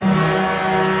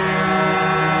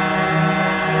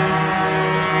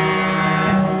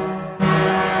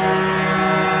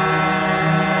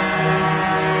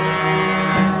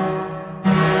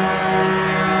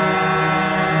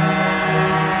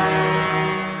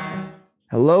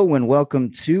Hello and welcome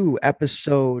to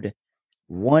episode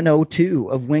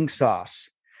 102 of Wing Sauce.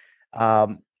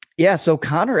 So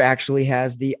Connor actually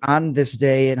has the on this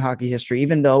day in hockey history,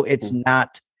 even though it's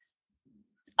not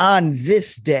on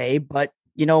this day, but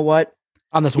you know what?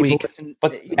 On this week.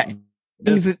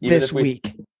 This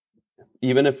week.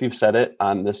 Even if you've said it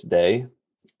on this day,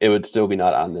 it would still be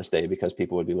not on this day because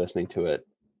people would be listening to it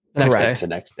the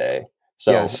next day.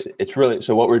 So Yes. It's really,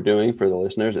 so what we're doing for the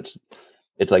listeners,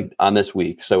 it's like on this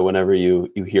week. So whenever you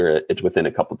hear it, it's within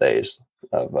a couple days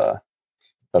of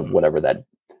whatever that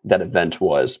event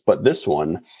was. But this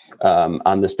one,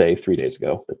 on this day, 3 days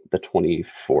ago, the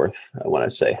 24th, I want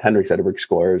to say, Henrik Zetterberg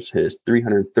scores his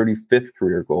 335th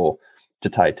career goal to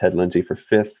tie Ted Lindsay for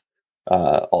fifth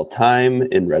all time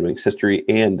in Red Wings history,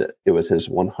 and it was his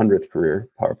 100th career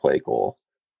power play goal.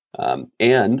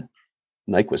 And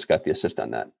Nyquist got the assist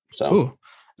on that. So Ooh.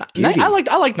 I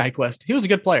like Nyquist. He was a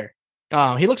good player.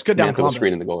 He looks good down in Columbus.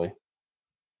 Screening the goalie.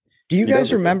 Do you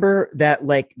guys remember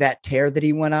that tear that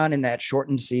he went on in that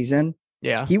shortened season?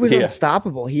 Yeah, he was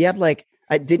unstoppable. He had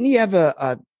didn't he have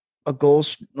a goal?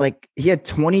 Like he had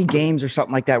 20 games or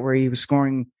something like that where he was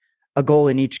scoring a goal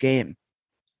in each game.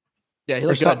 Yeah, he or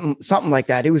looked something like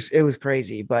that. It was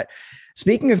crazy. But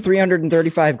speaking of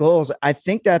 335 goals, I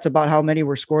think that's about how many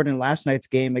were scored in last night's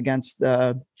game against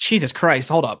the Jesus Christ.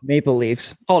 Hold up. Maple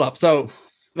Leafs. Hold up. So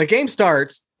the game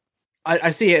starts.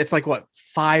 I see it. It's like what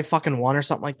 5-1 or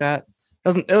something like that.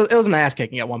 It was an ass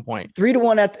kicking at one point.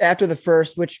 3-1 after the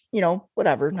first, which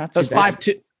whatever. Not too bad. 5-2.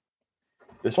 It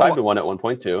was 5-1 at one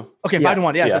point too. Okay,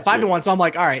 5-1. Yeah, so 5-1. So I'm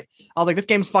like, all right. I was like, this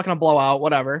game's fucking a blowout,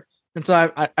 whatever. And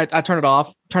so I turn it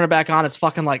off, turn it back on. It's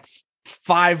fucking like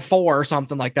 5-4 or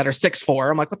something like that, or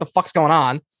 6-4. I'm like, what the fuck's going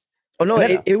on? Oh no,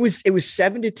 it was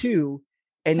 7-2,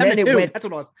 and then it went. That's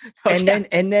what it was. Okay.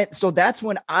 And then so that's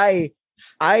when I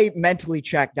mentally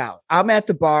checked out. I'm at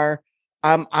the bar.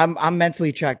 I'm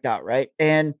mentally checked out, right?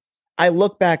 And I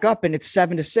look back up and it's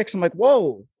 7-6. I'm like,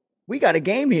 whoa, we got a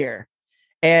game here.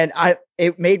 And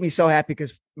it made me so happy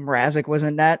because Mrazek was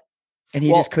in net and he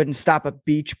just couldn't stop a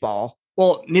beach ball.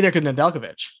 Well, neither could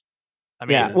Nedeljkovic. I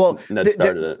mean, yeah. Well, Ned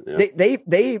started it. Yeah.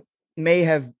 They may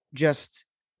have just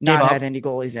not had any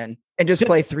goalies in and just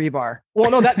play 3-bar.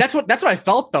 Well, no, that's what I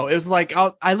felt though. It was like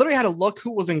I literally had to look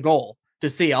who was in goal to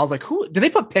see. I was like, who did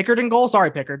they put Pickard in goal? Sorry,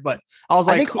 Pickard, but I was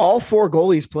like, I think all 4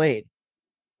 goalies played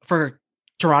for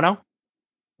Toronto.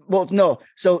 Well, no.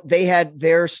 So they had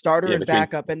their starter and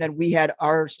backup, and then we had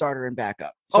our starter and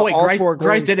backup. So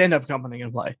Grice did end up coming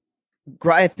and play.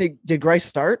 I think did Grice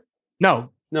start?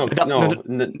 No. Ned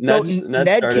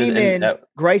Ned came in.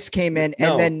 Grice came in,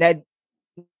 and then Ned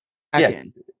back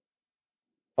in.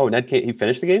 Oh, Ned came. He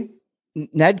finished the game.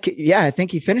 I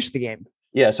think he finished the game.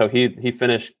 Yeah, so he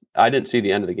finished. I didn't see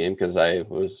the end of the game because they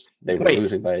were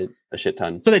losing by a shit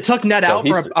ton. So they took Ned out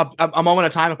for a moment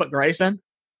of time and put Grice in?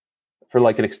 For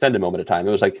like an extended moment of time.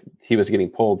 It was like he was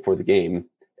getting pulled for the game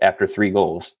after 3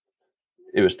 goals.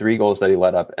 It was 3 goals that he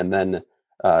let up, and then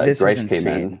Grice came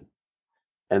in.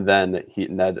 And then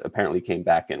Ned apparently came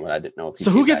back in when I didn't know if he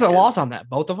So who gets a loss on that?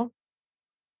 Both of them?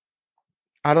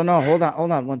 I don't know.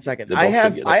 Hold on 1 second. I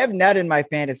have Ned in my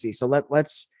fantasy. So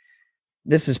let's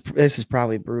this is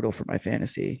probably brutal for my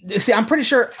fantasy. See, I'm pretty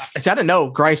sure. See, I didn't know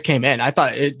Grice came in. I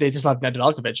thought they just left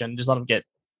Nedeljkovic and just let him get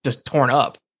just torn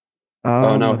up.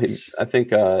 Oh no, I think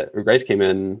Grice came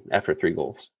in after 3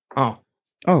 goals. Oh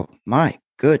my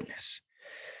goodness.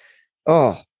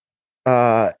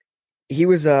 He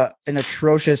was an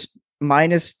atrocious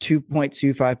minus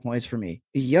 2.25 points for me.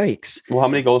 Yikes. Well, how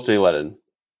many goals did he let in?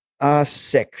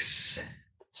 6.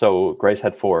 So Grice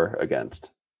had 4 against.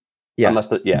 Yeah. Unless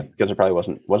because there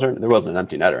probably wasn't an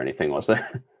empty net or anything, was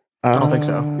there? I don't think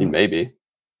so. I mean, maybe.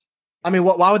 I mean,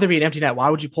 why would there be an empty net? Why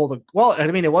would you pull the? Well, I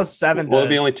mean, it was 7. Well,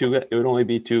 it would only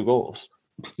be 2 goals.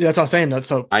 Yeah, that's what I was saying. That's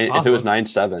so. If it was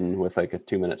 9-7 with like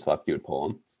 2 minutes left, you would pull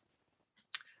them.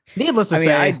 Needless to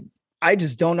say, I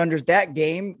just don't understand. That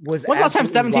game was. When's the last time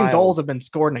 17 goals have been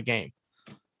scored in a game?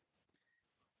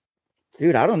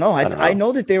 Dude, I don't know. I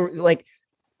know that they were like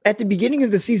at the beginning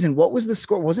of the season. What was the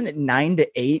score? Wasn't it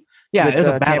 9-8? Yeah, it was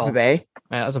a battle. Tampa Bay.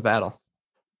 Yeah, it was a battle.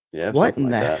 Yeah. What in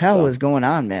the hell is going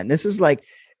on, man? This is like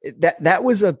that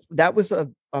was a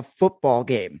football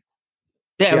game.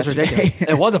 Yeah, it was ridiculous.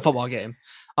 It was a football game.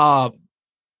 Yeah,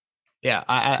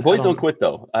 the boys don't quit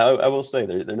though. I will say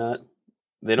they're not.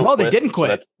 They don't. No, they didn't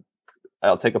quit.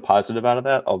 I'll take a positive out of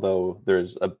that. Although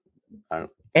there's a, I don't know.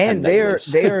 And they're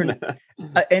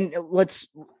and let's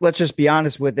just be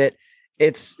honest with it.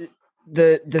 It's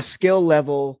the skill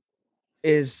level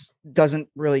doesn't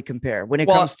really compare when it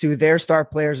comes to their star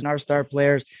players and our star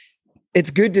players. It's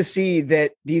good to see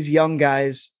that these young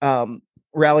guys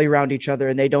rally around each other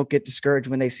and they don't get discouraged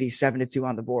when they see 7-2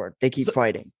 on the board. They keep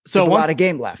fighting. So there's a lot of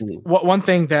game left. One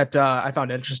thing that I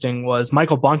found interesting was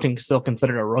Michael Bunting still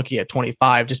considered a rookie at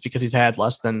 25 just because he's had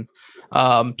less than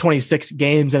 26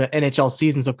 games in an NHL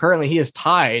season. So currently he is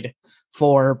tied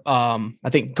for I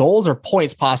think goals or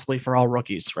points possibly for all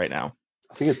rookies right now.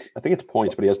 I think it's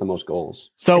points, but he has the most goals.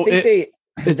 So I think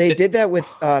they did that with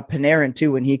Panarin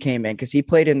too when he came in, because he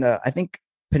played I think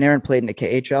Panarin played in the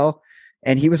KHL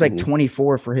and he was like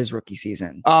 24 for his rookie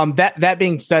season. That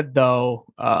being said though,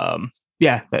 I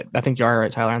think you are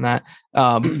right, Tyler, on that.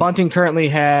 Bunting currently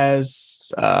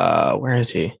has where is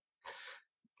he?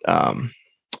 I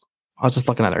was just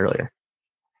looking at it earlier.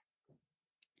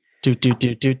 Here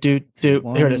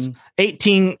it is.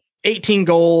 18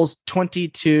 goals,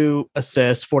 22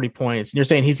 assists, 40 points. And you're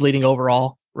saying he's leading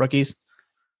overall rookies?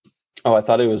 Oh, I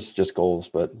thought it was just goals,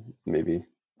 but maybe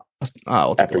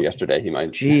after yesterday he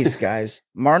might. Jeez, guys.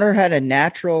 Marner had a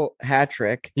natural hat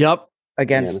trick. Yep.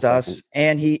 Against us,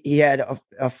 and he had a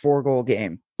 4-goal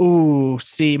game. Ooh,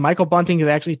 see, Michael Bunting is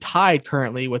actually tied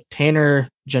currently with Tanner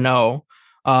Jeannot.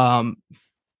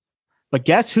 But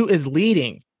guess who is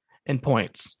leading in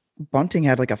points? Bunting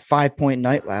had like a 5-point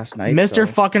night last night. Mr.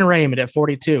 fucking Raymond at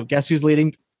 42. Guess who's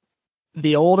leading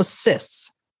the old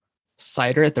assists?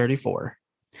 Sider at 34.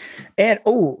 And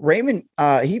Raymond,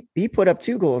 he put up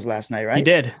 2 goals last night, right? He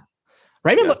did.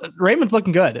 Raymond's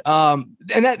looking good. And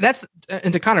that's,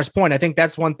 and to Connor's point, I think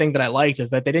that's one thing that I liked is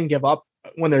that they didn't give up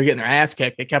when they were getting their ass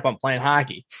kicked. They kept on playing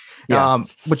hockey,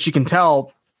 which you can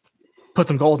tell put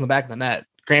some goals in the back of the net.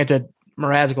 Granted,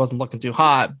 Mrazek wasn't looking too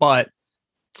hot, but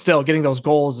still getting those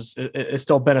goals is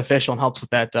still beneficial and helps with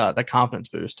that confidence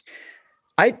boost.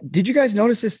 Did you guys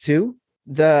notice this too?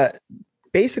 The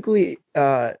majority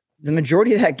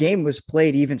of that game was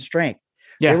played even strength.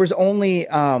 Yeah. There was only,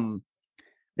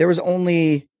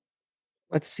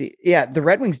 let's see. Yeah. The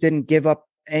Red Wings didn't give up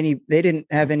they didn't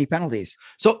have any penalties.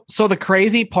 So the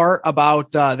crazy part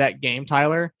about that game,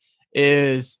 Tyler,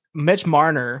 is Mitch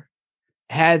Marner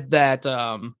had that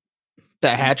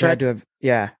hat trick.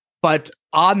 Yeah. But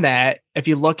on that, if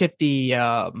you look at the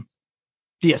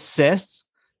assists,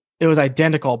 it was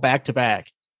identical back to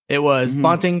back. It was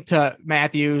Bunting to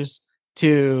Matthews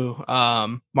to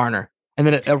Marner, and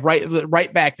then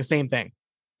right back the same thing,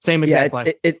 same exact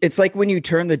play. It's like when you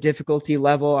turn the difficulty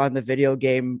level on the video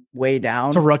game way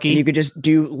down to rookie, you could just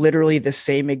do literally the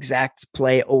same exact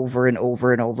play over and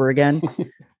over and over again.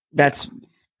 That's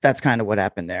kind of what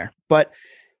happened there. But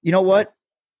you know what?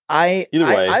 Do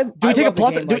we take a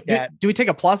plus? Do we take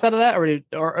a plus out of that,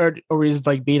 or we just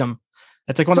like beat them?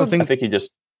 It's like one of those things. I think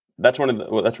that's one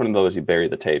of those you bury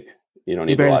the tape. You don't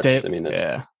need to watch. I mean,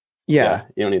 yeah.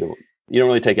 You don't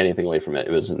really take anything away from it.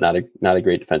 It was not a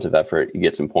great defensive effort. You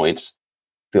get some points,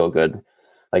 feel good.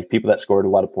 Like people that scored a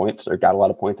lot of points or got a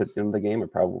lot of points at the end of the game are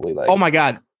probably like, oh my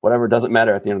god, whatever, doesn't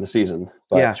matter at the end of the season.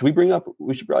 But we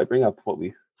should probably bring up what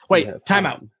we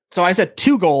timeout. So I said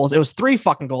 2 goals. It was 3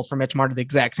 fucking goals for Mitch Marner, the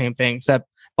exact same thing, except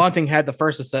Bunting had the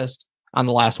first assist on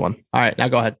the last one. All right, now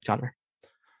go ahead, Connor.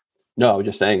 No, I was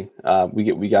just saying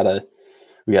we got a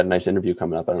nice interview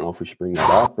coming up. I don't know if we should bring that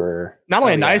up or not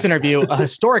only a nice interview, a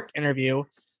historic interview.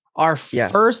 Our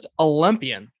first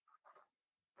Olympian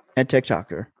and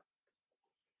TikToker.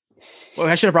 Well,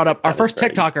 I should have brought up our first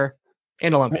TikToker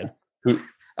and Olympian. Who's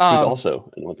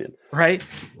also an Olympian. Right.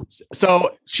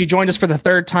 So she joined us for the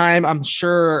 3rd time. I'm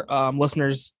sure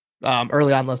listeners,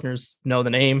 early on listeners know the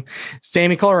name.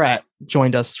 Sammy Kolowrat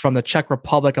joined us from the Czech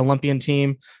Republic Olympian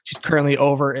team. She's currently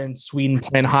over in Sweden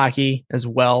playing hockey as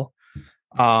well.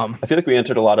 I feel like we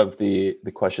answered a lot of the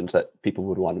questions that people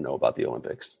would want to know about the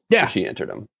Olympics. Yeah. She answered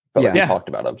them, but we talked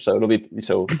about them. So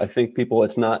I think people,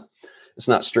 it's not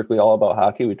strictly all about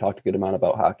hockey. We talked a good amount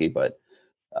about hockey, but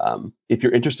if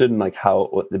you're interested in like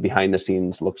what the behind the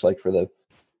scenes looks like for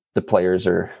the players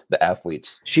or the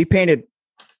athletes, she painted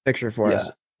a picture for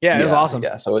us. Yeah, it was awesome.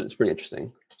 Yeah, so it's pretty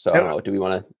interesting. So I don't know. Do we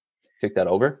want to kick that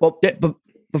over? Well, but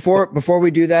before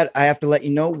we do that, I have to let you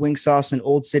know Wing Sauce and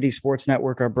Old City Sports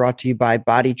Network are brought to you by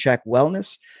Body Check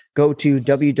Wellness. Go to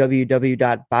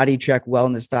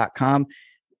www.bodycheckwellness.com.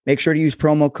 Make sure to use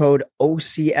promo code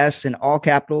OCS in all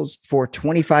capitals for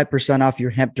 25% off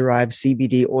your hemp-derived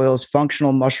CBD oils,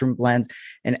 functional mushroom blends,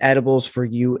 and edibles for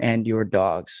you and your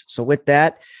dogs. So with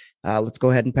that, let's go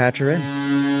ahead and patch her in.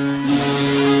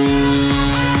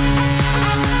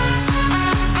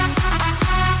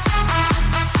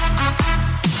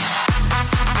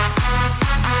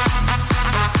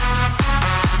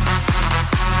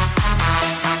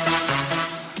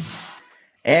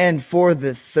 And for the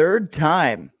 3rd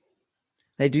time,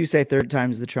 they do say 3rd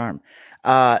time's the charm.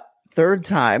 3rd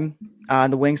time on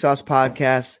the Wing Sauce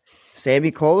podcast,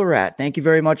 Sammy Kolowrat. Thank you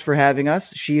very much for having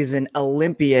us. She is an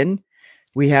Olympian.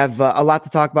 We have a lot to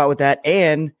talk about with that.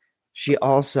 And she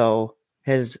also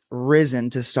has risen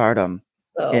to stardom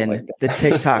in the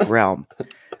TikTok realm.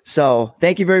 So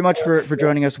thank you very much for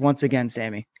joining us once again,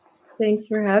 Sammy. Thanks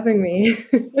for having me.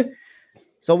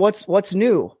 So what's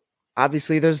new?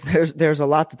 Obviously, there's a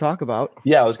lot to talk about.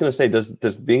 Yeah, I was going to say,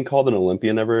 does being called an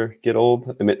Olympian ever get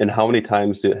old? I mean, and how many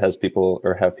times have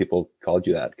people called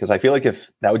you that? Because I feel like if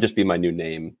that would just be my new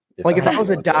name. If I was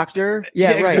a doctor,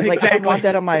 right. Like I want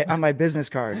that on my business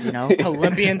cards,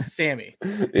 Olympian Sammy.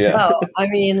 Yeah. Oh, I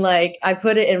mean, like I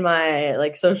put it in my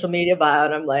like social media bio,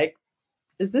 and I'm like,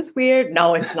 is this weird?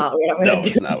 No, it's not weird.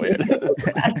 It's not weird.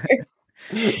 I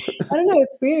don't know.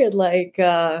 It's weird. Like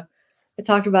I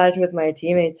talked about it with my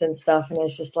teammates and stuff, and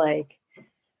it's just like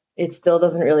it still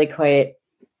doesn't really quite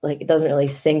it doesn't really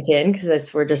sink in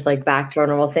because we're just like back to our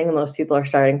normal thing, and most people are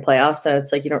starting playoffs, so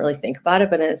it's like you don't really think about it,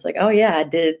 but then it's like, oh yeah, I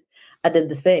did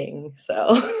the thing.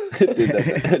 So did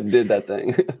that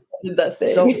thing. Did that thing.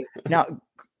 So now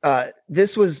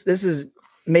this is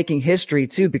making history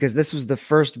too, because this was the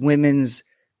first women's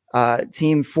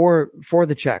team for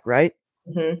the Czech, right?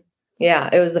 Mm-hmm. Yeah,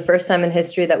 it was the first time in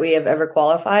history that we have ever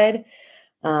qualified.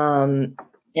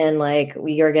 And like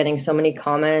we are getting so many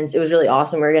comments. It was really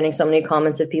awesome. We were getting so many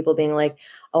comments of people being like,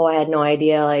 oh, I had no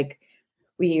idea. Like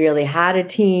we really had a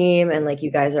team, and like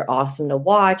you guys are awesome to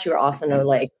watch. You were awesome to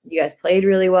like, you guys played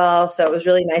really well. So it was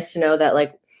really nice to know that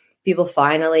like people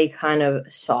finally kind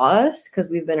of saw us because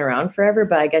we've been around forever.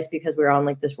 But I guess because we were on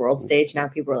like this world stage, now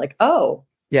people are like, oh,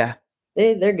 yeah,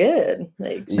 they're good.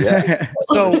 Like, yeah.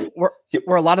 So were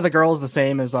a lot of the girls the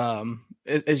same as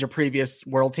your previous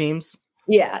world teams?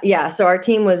 Yeah. So our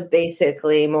team was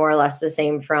basically more or less the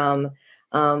same from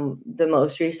the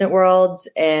most recent worlds,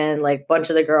 and like a bunch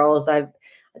of the girls I'd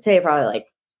say probably like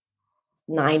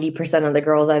 90% of the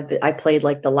girls I played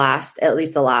like at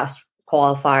least the last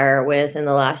qualifier with, and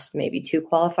the last maybe 2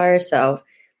 qualifiers. So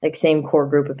like same core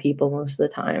group of people most of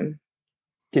the time.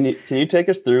 Can you take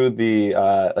us through the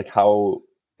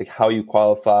how you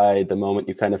qualified, the moment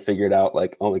you kind of figured out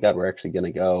like, oh my God, we're actually going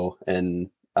to go, and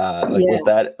was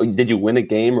that, did you win a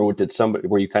game, or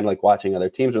were you kind of like watching other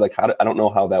teams, or like I don't know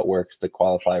how that works to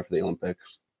qualify for the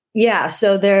Olympics? Yeah.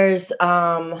 So there's,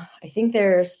 I think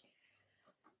there's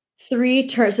 3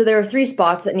 turns. So there were 3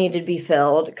 spots that needed to be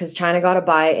filled because China got a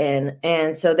buy-in.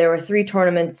 And so there were 3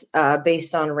 tournaments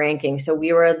based on ranking. So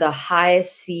we were the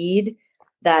highest seed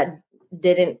that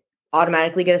didn't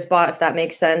automatically get a spot, if that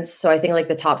makes sense. So I think like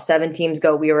the top 7 teams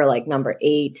we were like number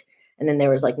 8. And then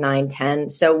there was like 9, 10.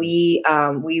 So we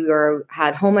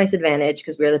had home ice advantage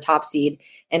because we were the top seed,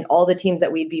 and all the teams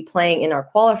that we'd be playing in our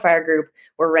qualifier group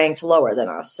were ranked lower than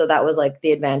us. So that was like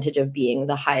the advantage of being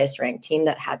the highest ranked team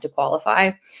that had to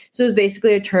qualify. So it was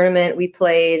basically a tournament. We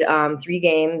played 3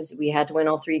 games. We had to win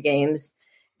all 3 games.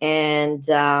 And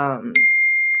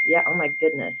yeah, oh my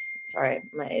goodness. Sorry,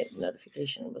 my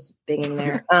notification was binging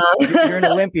there. You're an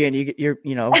Olympian. You're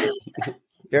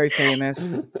very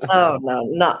famous. Oh no,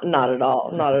 not at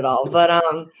all. Not at all. But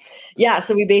yeah,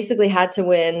 so we basically had to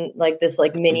win like this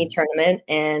like mini tournament,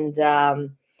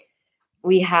 and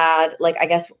we had like, I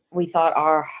guess we thought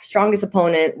our strongest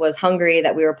opponent was Hungary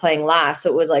that we were playing last. So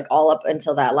it was like all up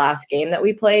until that last game that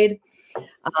we played.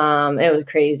 It was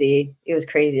crazy.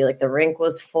 Like the rink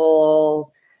was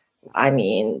full. I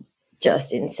mean,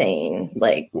 just insane.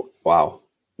 Like, wow.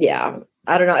 Yeah.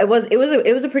 I don't know. It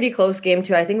was a pretty close game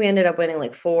too. I think we ended up winning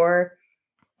like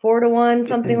 4-1,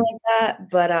 something like that.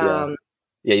 But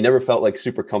yeah, you never felt like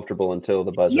super comcomfortable until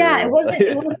the buzzer. Yeah, it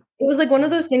was like one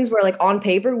of those things where like on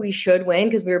paper we should win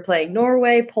because we were playing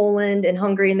Norway, Poland, and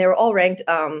Hungary, and they were all ranked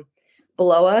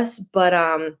below us. But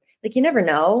like you never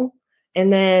know.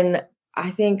 And then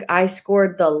I think I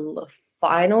scored the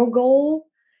final goal,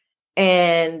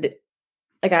 and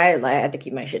like I had to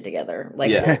keep my shit together. Like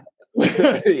yeah.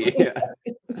 Yeah.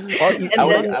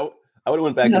 Well, I would have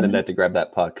went back in the net to grab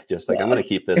that puck. Just like, I'm going to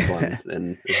keep this one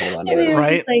and hold on to it.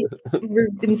 Right? Just like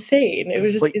insane. It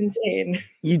was just insane.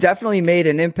 You definitely made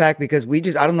an impact because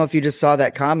I don't know if you just saw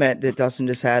that comment that Dustin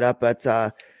just had up, but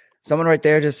someone right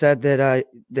there just said that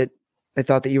they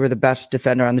thought that you were the best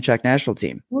defender on the Czech national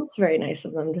team. Well, it's very nice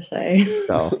of them to say.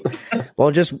 So,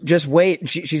 well, just wait.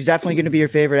 She's definitely going to be your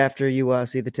favorite after you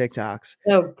see the TikToks.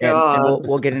 Oh God, and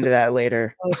we'll get into that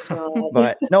later. Oh God.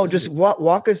 But no, just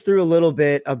walk us through a little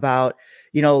bit about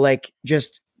like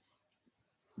just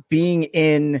being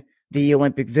in the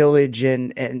Olympic Village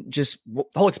and just the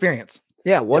whole experience.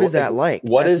 Yeah, what is that like?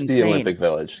 What is the Olympic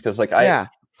Village? Because like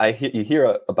you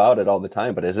hear about it all the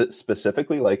time, but is it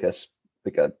specifically like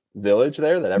a village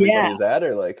there that everybody is at,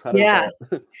 or like how does that?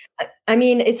 I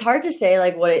mean, it's hard to say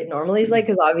like what it normally is like,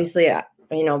 because obviously,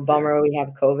 bummer, we have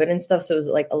COVID and stuff, so it's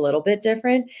like a little bit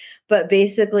different. But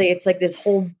basically, it's like this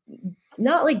whole,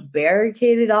 not like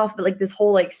barricaded off, but like this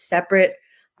whole like separate,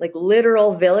 like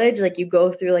literal village. Like you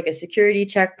go through like a security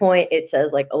checkpoint. It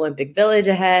says like Olympic Village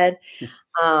ahead.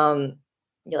 You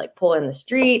like pull in the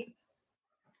street.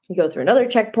 You go through another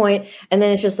checkpoint, and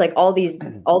then it's just like all these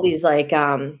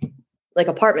like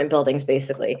apartment buildings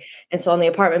basically. And so on the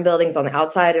apartment buildings on the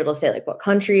outside, it'll say like what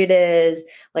country it is.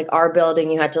 Like our building,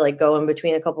 you had to like go in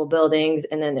between a couple buildings,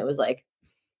 and then it was like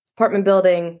apartment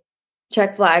building,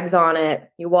 check flags on it.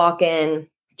 You walk in,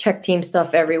 check team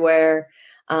stuff everywhere.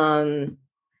 And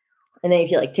then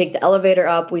if you like take the elevator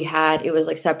up, it was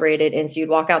like separated. And so you'd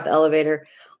walk out the elevator.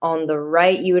 On the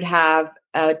right, you would have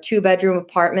a 2-bedroom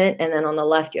apartment. And then on the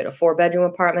left, you had a 4-bedroom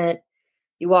apartment.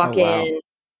 You walk in,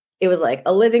 it was like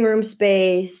a living room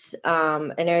space,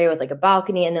 an area with like a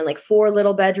balcony, and then like 4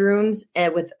 little bedrooms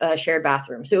and with a shared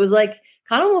bathroom. So it was like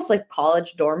kind of almost like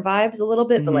college dorm vibes a little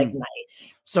bit, but like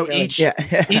nice. So each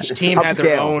team had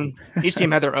their own. Each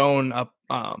team had their own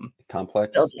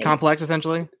complex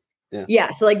essentially.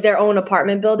 Yeah. So like their own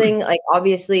apartment building. Like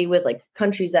obviously with like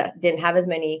countries that didn't have as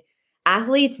many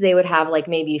athletes, they would have like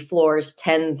maybe floors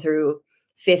 10 through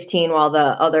 15, while the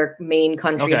other main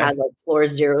country had like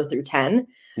floors 0 through 10.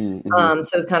 So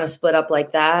it was kind of split up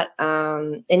like that.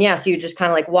 So you just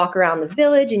kind of like walk around the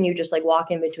village, and you just like walk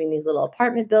in between these little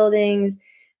apartment buildings.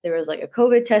 There was like a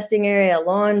COVID testing area, a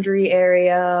laundry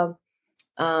area,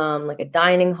 like a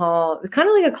dining hall. It was kind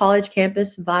of like a college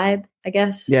campus vibe, I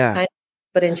guess. Yeah. Kind of,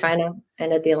 but in China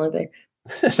and at the Olympics.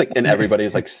 It's like, and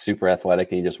everybody's like super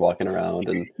athletic, and you're just walking around,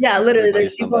 and literally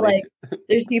there's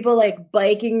people like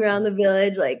biking around the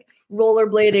village, like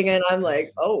rollerblading, and I'm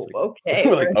like, oh, okay.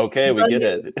 We're like, okay, we get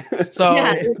it. So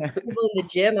people in the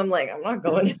gym, I'm like, I'm not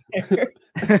going in there.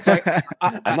 So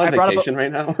I'm on vacation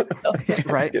right now.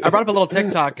 Right. I brought up a little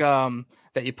TikTok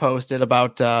that you posted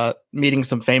about meeting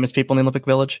some famous people in the Olympic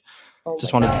Village.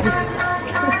 Just wanted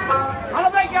I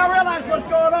don't think y'all realize what's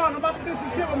going on. I'm about to do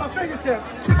some shit with my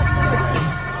fingertips.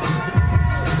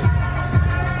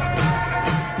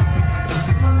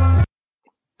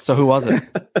 So who was it?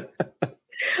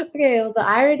 Okay, well, the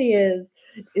irony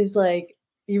is like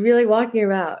you're really walking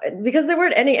around, because there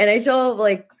weren't any NHL,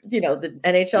 like, the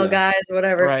NHL guys or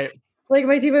whatever. Right. Like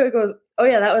my teammate goes, oh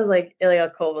yeah, that was like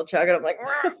Ilya Kovalchuk, and I'm like,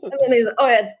 and then he's, oh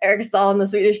yeah, it's Eric Stahl on the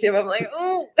Swedish team. I'm like,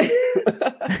 oh.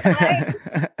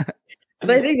 But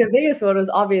I think the biggest one was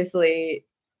obviously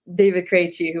David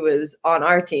Krejci, who was on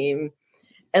our team,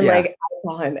 and like I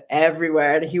saw him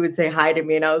everywhere, and he would say hi to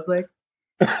me, and I was like.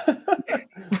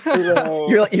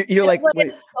 you're like wait.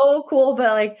 It's so cool,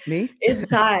 but like me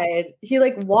inside, he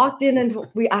like walked in, and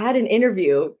I had an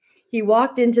interview. He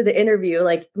walked into the interview,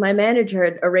 like my manager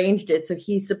had arranged it, so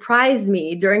he surprised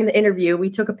me during the interview.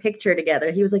 We took a picture together.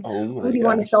 He was like, "Oh, do you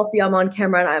want a selfie? I'm on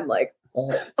camera," and I'm like,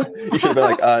 "Oh." You should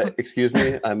have been like, "Excuse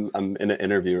me, I'm in an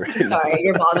interview right now. Sorry,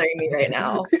 you're bothering me right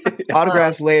now."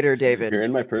 Autographs later, David. You're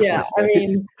in my personal space. I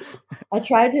mean, I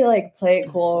tried to like play it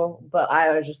cool, but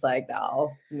I was just like,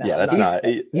 no. Yeah, that's not.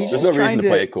 There's no reason to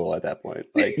play it cool at that point.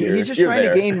 Like he's just trying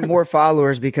to gain more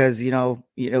followers, because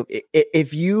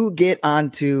if you get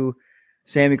onto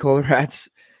Sammy Kolowrat's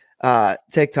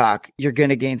TikTok, you're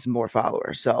gonna gain some more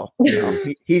followers. So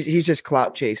he's just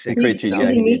clout chasing.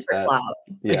 He needs that. Clout.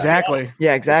 Yeah. Exactly.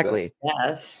 Yeah, exactly.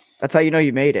 Yes. That's how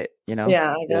you made it.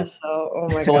 Yeah, I guess so. Oh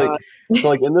my god. So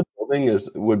like in the building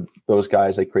would those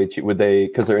guys like Krejci, would they,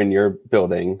 because they're in your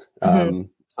building, so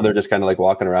they're just kind of like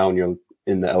walking around, you're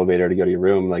in the elevator to go to your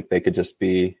room, like they could just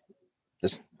be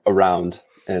just around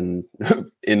and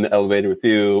in the elevator with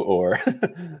you, or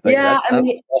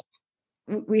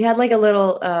we had like a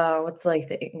little what's like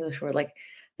the English word, like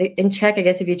in Czech, I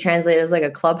guess if you translate it as like a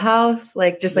clubhouse,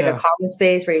 like just like a common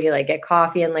space where you could like get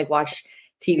coffee and like watch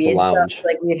TV and stuff.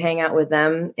 Like we'd hang out with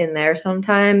them in there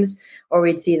sometimes, or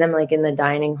we'd see them like in the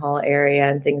dining hall area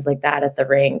and things like that at the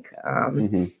rink.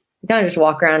 Kind of just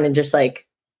walk around and just like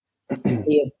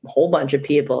see a whole bunch of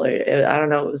people. I don't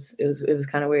know. It was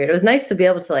kind of weird. It was nice to be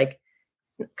able to like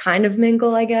kind of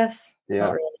mingle, I guess. Yeah,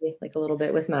 not really, like a little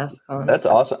bit with masks on. That's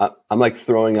awesome. I'm like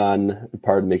throwing on.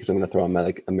 Pardon me, because I'm going to throw on my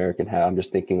like American hat. I'm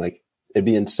just thinking like it'd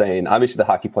be insane. Obviously, the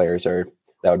hockey players that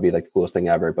would be like the coolest thing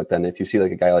ever. But then if you see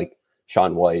like a guy like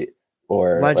Shaun White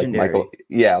or legendary,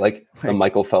 like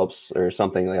Michael Phelps or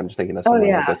something, like I'm just thinking that's the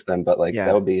Olympics then. But like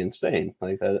that would be insane.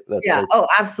 Like that. That's like, oh,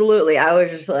 absolutely. I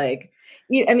was just like,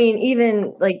 I mean,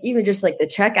 even just like the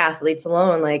Czech athletes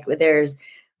alone, like there's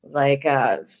like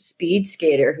a speed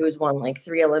skater who's won like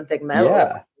 3 Olympic medals.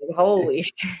 Yeah. Holy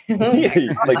shit.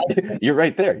 Yeah, like you're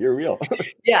right there. You're real.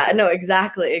 Yeah, no,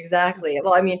 exactly.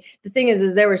 Well, I mean, the thing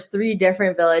is there was 3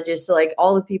 different villages. So like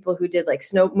all the people who did like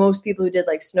most people who did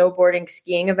like snowboarding,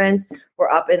 skiing events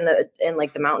were up in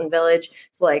like the mountain village.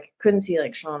 So like couldn't see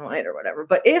like Shaun White or whatever.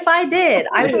 But if I did,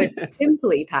 I would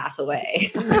simply pass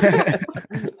away.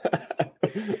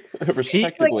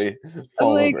 Respectively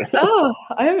fall like, over. oh,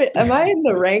 am I in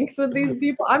the ranks with these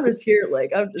people? I'm just here,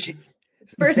 like I'm just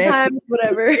first time,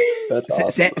 whatever. That's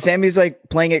awesome. Sammy's like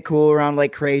playing it cool around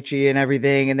like Krejci and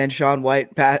everything, and then Shaun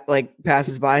White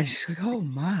passes by, and she's like, "Oh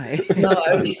my!" No,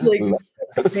 I was just like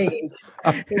faint.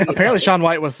 Apparently, Shaun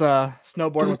White was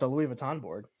snowboarding with a Louis Vuitton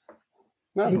board.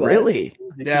 Really?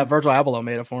 Yeah, Virgil Abloh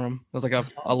made it for him. It was like a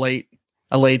late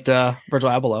Virgil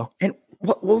Abloh. And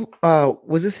what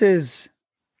was this his?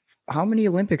 How many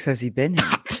Olympics has he been in?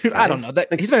 Dude, I don't know.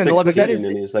 He's been in the Olympics.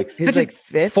 He's like his like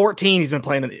 5th, 14. He's been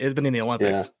playing. He's been in the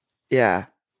Olympics. Yeah.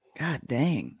 God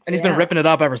dang. And he's been ripping it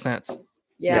up ever since.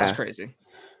 Yeah, That's crazy.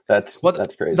 That's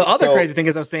crazy. The other crazy thing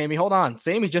is, Sammy. Hold on,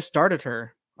 Sammy just started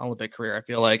her Olympic career. I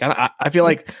feel like I feel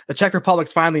like the Czech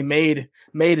Republic's finally made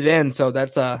it in. So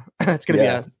that's it's going to be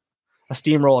a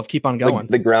steamroll of keep on going.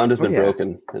 The ground has been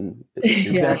broken and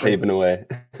it's paving away.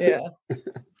 Yeah.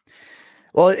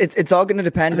 Well, it's all going to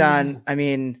depend on. I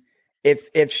mean,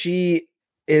 if she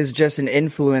is just an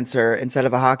influencer instead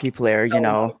of a hockey player, you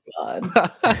know.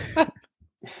 God.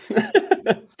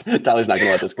 Tyler's not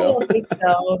gonna let this go.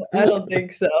 I don't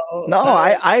think so. No,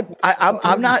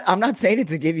 I'm not saying it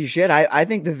to give you shit. I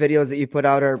think the videos that you put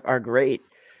out are great.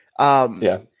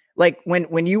 Like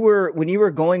when you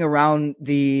were going around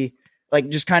the like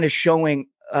just kind of showing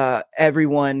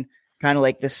everyone kind of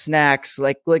like the snacks,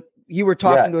 like you were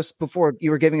talking to us before,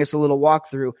 you were giving us a little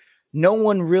walkthrough. No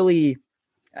one really,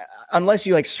 unless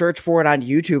you like search for it on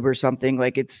YouTube or something,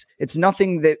 like it's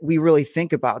nothing that we really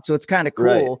think about. So it's kind of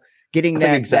cool getting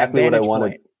That's that exactly that what I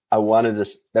wanted. wanted.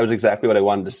 That was exactly what I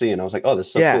wanted to see, and I was like, "Oh, this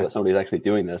is so cool that somebody's actually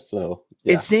doing this." So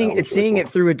it's seeing it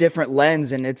through a different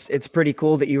lens, and it's pretty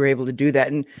cool that you were able to do that.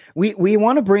 And we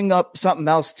want to bring up something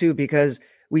else too, because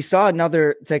we saw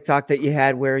another TikTok that you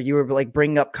had where you were like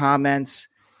bringing up comments,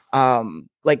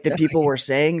 like that people were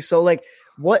saying. So like,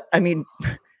 what I mean.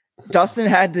 Dustin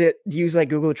had to use like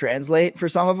Google Translate for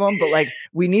some of them, but like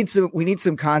we need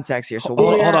some context here. So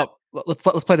hold up,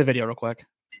 let's play the video real quick.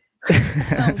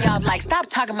 Some y'all like stop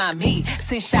talking about me.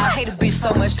 Since y'all hate a bitch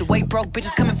so much, the way broke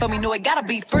bitches coming for me know it gotta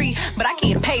be free. But I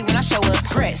get paid when I show up.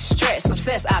 Press, stress,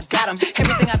 obsessed, I got him.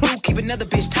 Everything I do, keep another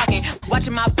bitch talking.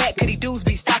 Watching my back, cause these dudes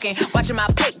be stalking. Watching my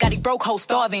plate, got these broke hoes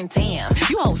starving. Damn,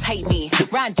 you hoes hate me.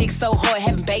 Riding dick so hard,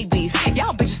 having babies.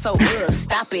 Y'all bitches so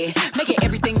stop it. Making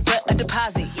everything but a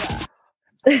deposit.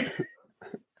 Yeah.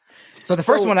 So the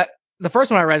first one I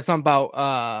read is something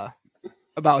about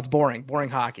it's boring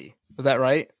hockey. Was that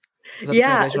right? Is that the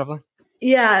translation roughly?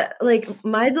 Yeah, like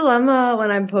my dilemma when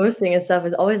I'm posting and stuff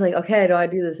is always like, okay, do I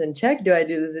do this in Czech? Do I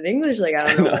do this in English? Like,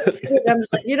 I don't know. I'm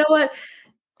just like, you know what?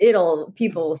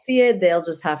 People will see it. They'll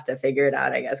just have to figure it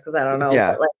out, I guess, because I don't know.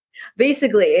 Yeah. But like,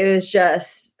 basically, it was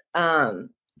just,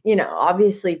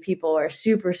 obviously people are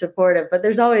super supportive, but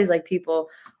there's always like people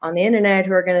on the internet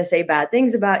who are going to say bad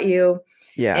things about you.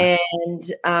 Yeah. And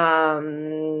so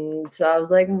I was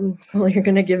like, well, you're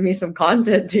going to give me some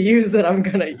content to use and I'm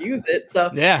going to use it. So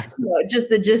yeah, just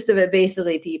the gist of it,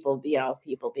 basically people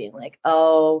being like,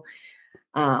 oh,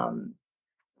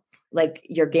 like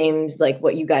your games, like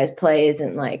what you guys play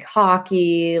isn't like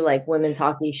hockey, like women's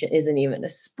hockey isn't even a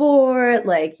sport.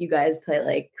 Like you guys play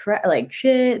like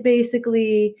shit,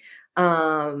 basically.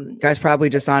 Guy's probably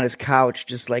just on his couch,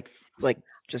 just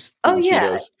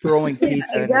throwing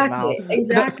pizza in his mouth.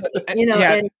 Exactly.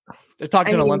 And they're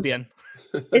talking to an Olympian.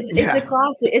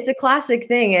 It's a classic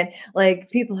thing. And like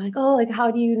people are like, oh, like how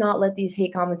do you not let these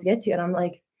hate comments get to you? And I'm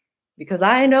like, because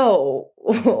I know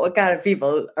what kind of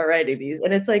people are writing these.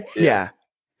 And it's like,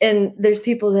 and there's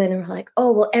people then who are like,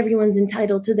 oh, well, everyone's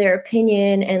entitled to their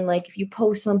opinion. And like, if you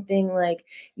post something, like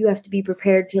you have to be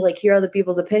prepared to like hear other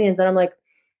people's opinions. And I'm like,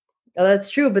 oh,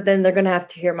 that's true. But then they're going to have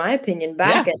to hear my opinion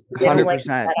back. And they don't like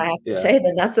that I have to say,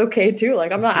 then that's okay too.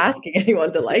 Like, I'm not asking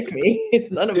anyone to like me.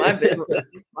 It's none of my business.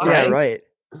 Yeah, right.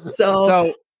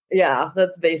 So yeah,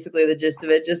 that's basically the gist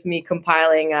of it. Just me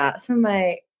compiling some of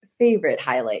my favorite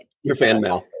highlights. Your fan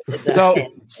mail. So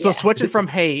switching from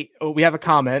hate, we have a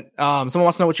comment. Someone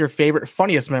wants to know what your favorite,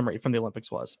 funniest memory from the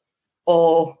Olympics was.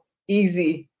 Oh,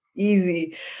 easy.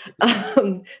 This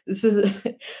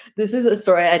is a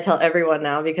story I tell everyone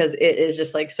now because it is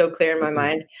just like so clear in my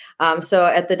mind. So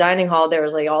at the dining hall, there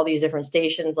was like all these different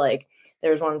stations. Like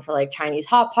There's one for like Chinese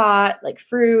hot pot, like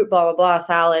fruit, blah, blah, blah,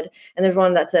 salad. And there's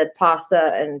one that said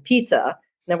pasta and pizza.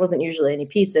 And there wasn't usually any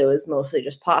pizza. It was mostly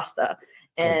just pasta.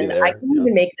 And I couldn't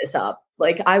even make this up.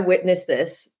 Like I witnessed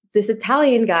this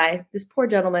Italian guy, this poor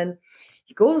gentleman,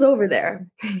 he goes over there.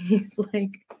 He's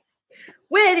like,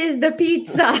 where is the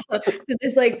pizza? To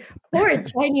this like poor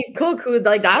Chinese cook who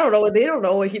like, I don't know what, they don't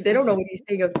know what he's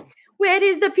thinking of. Where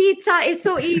is the pizza? It's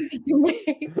so easy to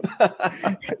make.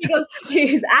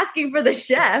 He's asking for the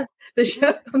chef. The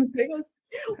chef comes and goes,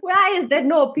 why is there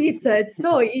no pizza? It's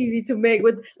so easy to make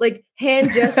with like hand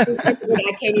gestures. I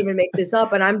can't even make this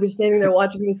up. And I'm just standing there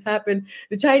watching this happen.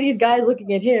 The Chinese guy's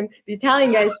looking at him. The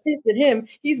Italian guy's pissed at him.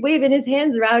 He's waving his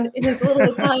hands around in his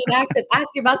little Italian accent,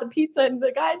 asking about the pizza. And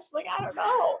the guy's just like, I don't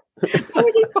know. And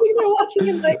we're just sitting there watching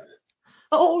him like,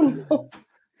 oh no.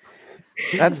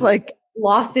 That's like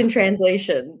lost in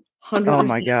translation. 100%. Oh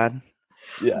my God.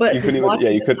 Yeah, but you couldn't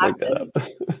make that up.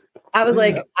 I was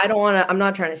like, I'm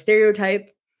not trying to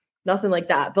stereotype, nothing like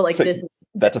that. But like so this,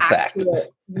 that's a fact.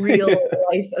 Real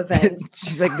life event.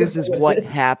 She's like, this is what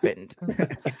happened.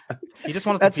 He just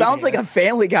wanted. That sounds like a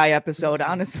Family Guy episode,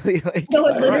 honestly. Like, no,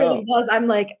 it literally was. I'm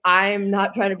like, I'm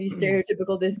not trying to be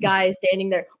stereotypical. This guy is standing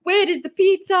there. Where is the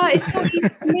pizza? It's so easy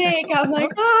to make. I'm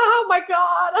like, oh my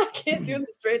God, I can't do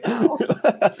this right now.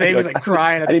 Sammy was like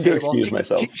crying at the I need table. to excuse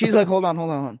myself. She's like, hold on.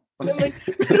 I'm like,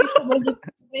 please someone just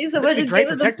give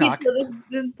him the pizza.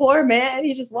 This poor man,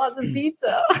 he just wants his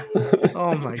pizza.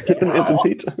 Oh my God. Get the man some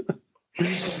pizza.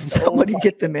 Somebody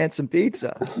get the man some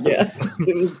pizza. Yeah,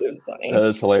 it was funny. That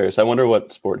is hilarious. I wonder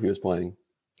what sport he was playing.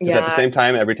 Yeah. At the same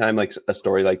time, every time like a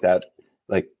story like that,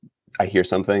 like I hear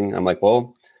something, I'm like,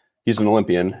 well, he's an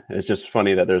Olympian. It's just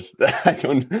funny that there's I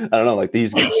don't know, like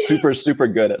he's super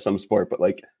good at some sport, but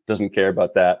like doesn't care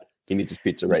about that. He needs his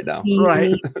pizza right now.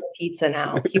 Right. Pizza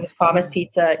now. He was promised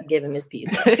pizza. Give him his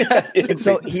pizza. And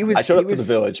so he was. I showed up to the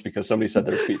village because somebody said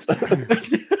there was pizza.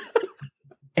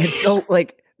 And so,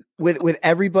 like, with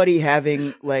everybody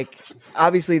having like,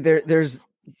 obviously there's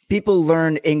people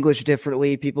learn English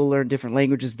differently. People learn different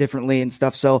languages differently and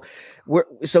stuff. So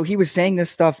he was saying this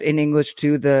stuff in English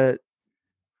to the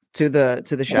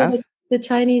chef, the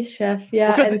Chinese chef.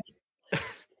 Yeah.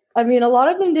 I mean, a lot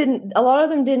of them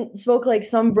didn't spoke like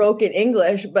some broken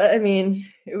English, but I mean,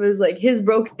 it was like his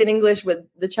broken English with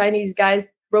the Chinese guy's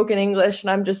broken English. And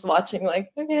I'm just watching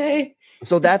like, okay.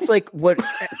 So that's like what,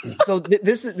 so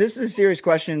this is a serious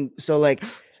question.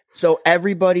 So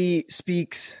everybody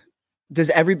speaks, does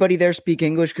everybody there speak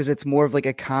English? Cause it's more of like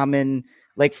a common,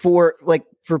 like for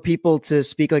people to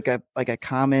speak like a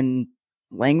common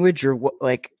language, or what,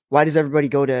 like, why does everybody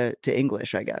go to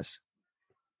English, I guess?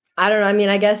 I don't know. I mean,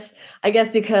 I guess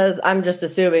because I'm just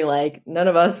assuming like none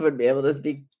of us would be able to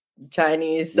speak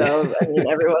Chinese. So I mean,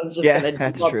 everyone's just going to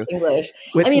default to English.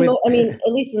 I mean,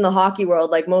 at least in the hockey world,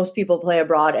 like most people play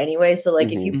abroad anyway. So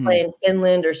like if you play in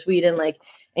Finland or Sweden, like,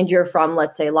 and you're from,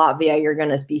 let's say, Latvia, you're going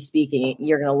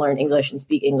to learn English and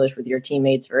speak English with your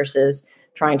teammates versus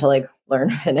trying to like learn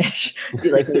Finnish. Be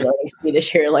like me learning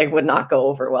Swedish here, like would not go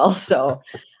over well. So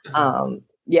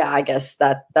yeah, I guess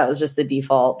that was just the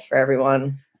default for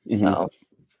everyone. So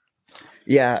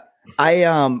yeah,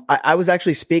 I was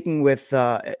actually speaking with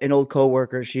an old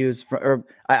coworker. She was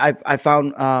I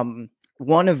found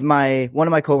one of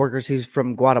my coworkers who's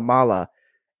from Guatemala,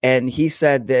 and he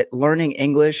said that learning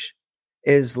English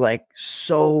is like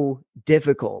so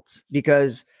difficult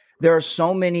because there are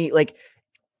so many, like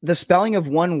the spelling of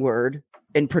one word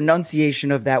and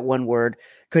pronunciation of that one word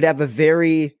could have a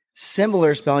very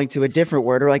similar spelling to a different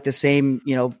word, or like the same,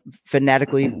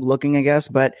 phonetically looking, I guess,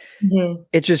 but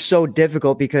it's just so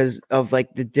difficult because of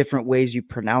like the different ways you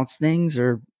pronounce things,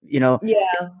 or,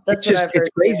 that's it's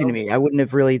crazy to me. I wouldn't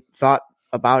have really thought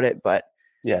about it, but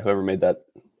yeah, whoever made that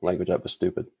language up was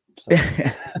stupid. So.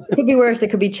 It could be worse.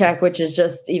 It could be Czech, which is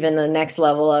just even the next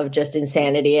level of just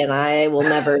insanity. And I will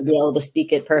never be able to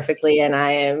speak it perfectly. And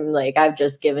I am like, I've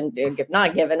just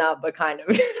not given up, but kind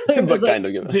of.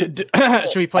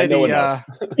 Should we play the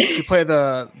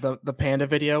panda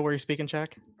video where you're speaking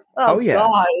Czech? Oh yeah.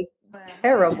 God.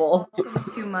 Terrible.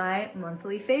 Welcome to my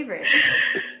monthly favorites.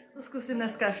 Zkusím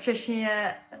dneska v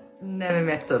češtině, nevím,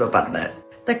 jak to dopadne.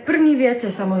 Tak první věc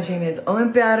je samozřejmě z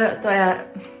olympiády, to je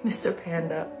Mr.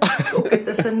 Panda.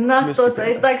 Koukejte se na to, to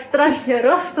je tak strašně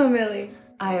roztomilý.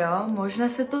 A jo, možná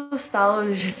se to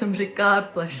stalo, že jsem říkala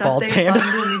plešatej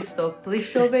pandu místo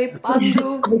plišovej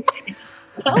pandu.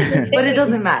 But it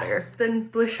doesn't matter. Ten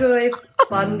plišovej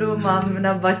pandu mám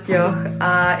na baťoch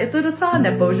a je to docela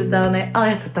nepoužitelný, ale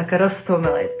je to tak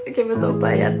roztomilý, tak je mi to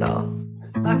úplně jedno.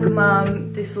 Pak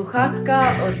mám ty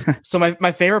sluchátka od... So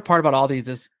my favorite part about all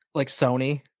these is like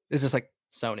Sony is just like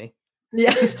Sony.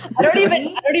 Yeah, I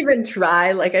don't even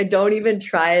try. Like, I don't even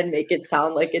try and make it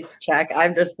sound like it's Czech.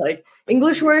 I'm just like,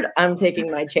 English word, I'm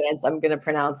taking my chance. I'm gonna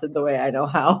pronounce it the way I know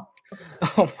how.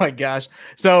 Oh my gosh.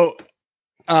 So,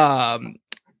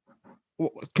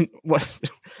 what?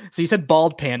 So you said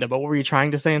bald panda, but what were you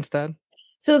trying to say instead?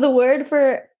 So the word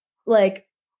for like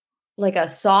a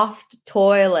soft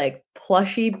toy, like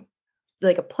plushy,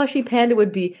 like a plushy panda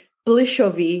would be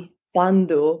blishovi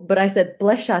bandu, but I said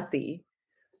bleshati.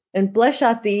 And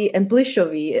bleshati and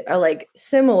blishovi are like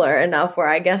similar enough where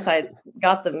I guess I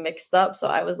got them mixed up. So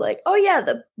I was like, oh yeah,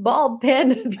 the bald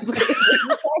panda.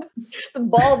 The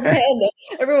bald panda.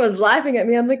 Everyone's laughing at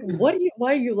me. I'm like, why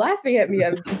are you laughing at me?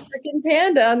 I'm a freaking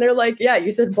panda. And they're like, yeah,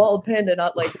 you said bald panda,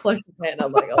 not like plushy panda.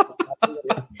 I'm like, oh,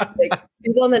 like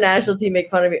people on the national team make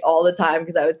fun of me all the time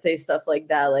because I would say stuff like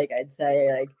that. Like I'd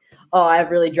say like, oh, I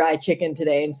have really dry chicken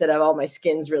today instead of all my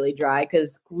skin's really dry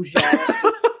because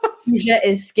Kusha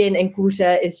is skin and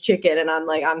kusha is chicken. And I'm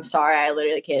like, I'm sorry, I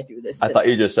literally can't do this today. I thought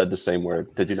you just said the same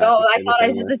word. Did you not? No, I thought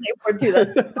I said the same word too.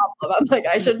 That's the problem. I'm like,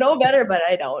 I should know better, but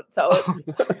I don't. So it's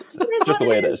just the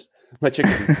way it is. My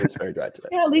chicken is very dry today.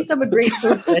 Yeah, at least I'm a great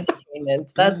source of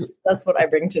entertainment. That's what I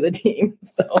bring to the team.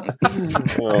 So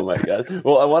oh my God.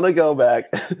 Well, I want to go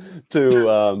back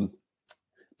to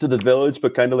the village,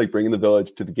 but kind of like bringing the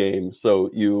village to the game.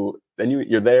 So you're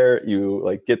there, you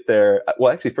like get there.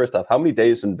 Well, actually, first off, how many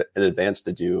days in advance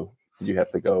did you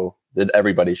have to go? Did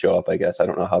everybody show up? I guess I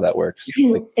don't know how that works.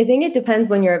 Like, I think it depends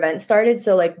when your event started.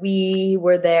 So like we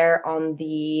were there on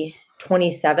the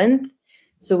 27th.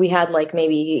 So we had like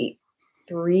maybe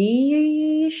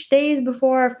 3 days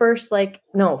before our first, 4. Like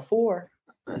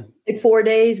 4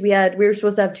 days. We were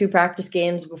supposed to have 2 practice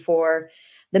games before.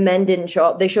 The men didn't show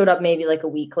up. They showed up maybe like a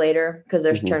week later because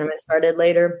their tournament started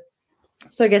later.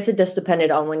 So I guess it just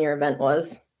depended on when your event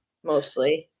was,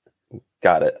 mostly.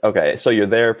 Got it. Okay. So you're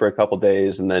there for a couple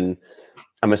days, and then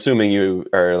I'm assuming you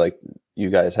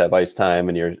guys have ice time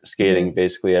and you're skating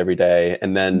basically every day.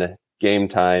 And then game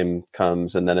time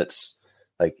comes, and then it's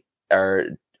like, are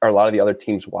a lot of the other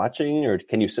teams watching, or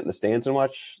can you sit in the stands and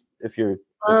watch if you're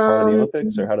part of the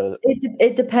Olympics, or how to?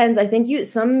 It depends. I think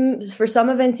for some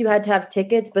events you had to have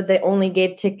tickets, but they only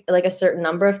gave like a certain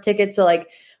number of tickets. So like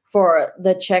for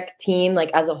the Czech team,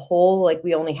 like as a whole, like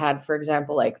we only had, for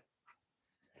example, like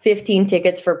 15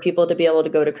 tickets for people to be able to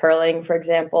go to curling, for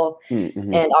example.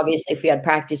 Mm-hmm. And obviously if we had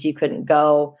practice, you couldn't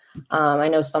go. I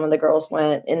know some of the girls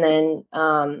went. And then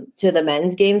to the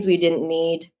men's games, we didn't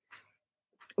need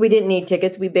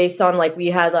tickets. We based on we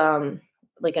had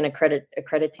like an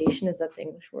accreditation. Is that the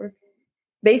English word?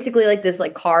 Basically like this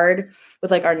like card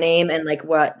with like our name and like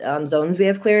what zones we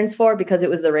have clearance for. Because it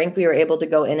was the rink, we were able to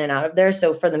go in and out of there.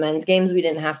 So for the men's games, we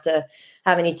didn't have to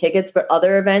have any tickets. But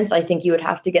other events, I think you would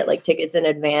have to get like tickets in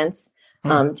advance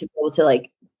to be able to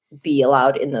like be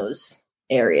allowed in those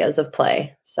areas of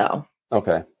play. So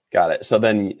okay, got it. So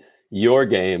then your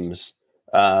games,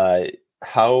 how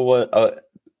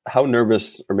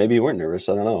nervous, or maybe you weren't nervous,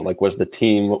 I don't know, like what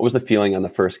was the feeling on the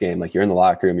first game? Like you're in the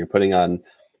locker room, you're putting on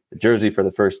the jersey for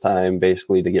the first time,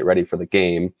 basically to get ready for the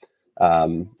game.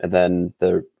 And then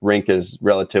the rink is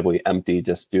relatively empty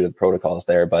just due to the protocols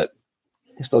there, but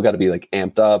you still got to be like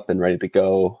amped up and ready to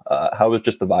go. How was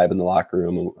just the vibe in the locker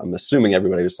room? I'm assuming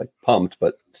everybody was like pumped,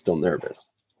 but still nervous.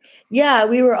 Yeah,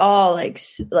 we were all like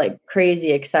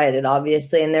crazy excited,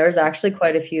 obviously. And there was actually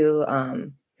quite a few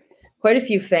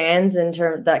fans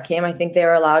that came. I think they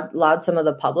were allowed some of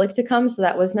the public to come, so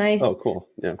that was nice. Oh, cool.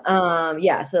 Yeah.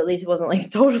 Yeah. So at least it wasn't like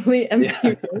totally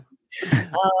empty. Yeah.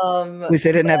 At least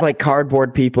they didn't have like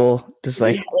cardboard people, just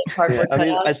like cardboard. Yeah, I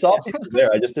mean, I saw people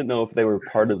there. I just didn't know if they were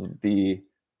part of the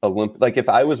Olympic. Like if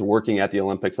I was working at the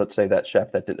Olympics, let's say that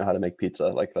chef that didn't know how to make pizza.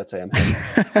 Like let's say I'm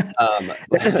that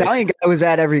Italian guy was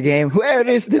at every game. Where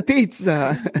is the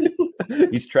pizza?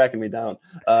 He's tracking me down.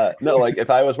 No, like if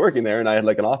I was working there and I had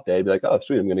like an off day, I'd be like, oh,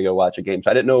 sweet, I'm going to go watch a game.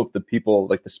 So I didn't know if the people,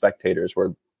 like the spectators,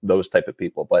 were those type of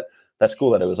people, but that's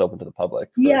cool that it was open to the public.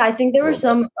 Yeah, I think there were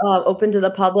some open to the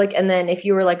public. And then if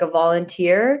you were like a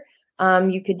volunteer,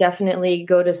 you could definitely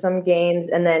go to some games.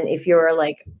 And then if you were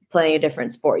like playing a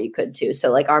different sport, you could too.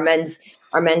 So like our men's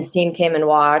team came and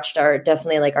watched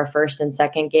definitely like our first and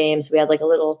second games. We had like a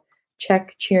little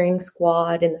Czech cheering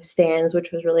squad in the stands,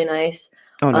 which was really nice.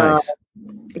 Oh, nice.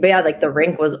 But yeah, like the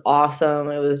rink was awesome.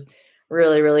 It was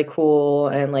really, really cool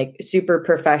and like super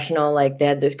professional. Like they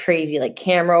had this crazy like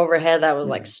camera overhead that was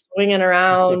like swinging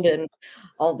around and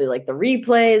all the like the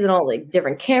replays and all like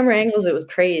different camera angles. It was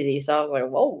crazy. So I was like,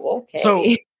 whoa,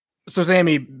 okay. So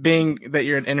Sammy, being that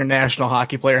you're an international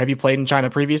hockey player, have you played in China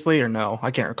previously or no? I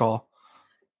can't recall.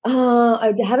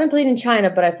 I haven't played in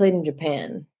China, but I played in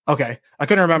Japan. Okay. I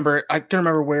couldn't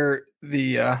remember where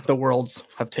the worlds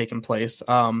have taken place.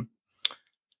 I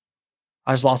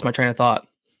just lost my train of thought.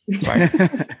 Sorry.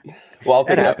 Well, I'll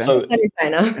pick it up. So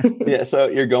China. So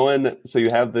you're going. So you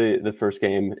have the first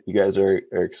game. You guys are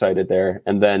excited there,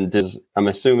 and then I'm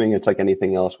assuming it's like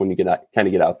anything else. When you get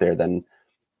out there, then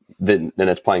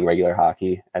it's playing regular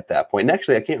hockey at that point. And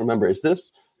actually, I can't remember. Is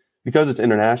this because it's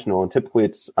international and typically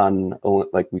it's on,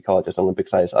 like we call it, just Olympic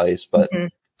size ice? But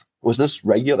was this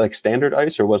regular, like standard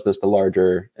ice, or was this the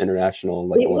larger international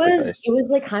like Olympic ice? It was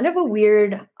like kind of a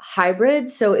weird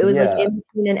hybrid. So it was like in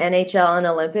between an NHL and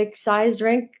Olympic sized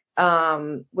rink,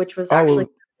 which was actually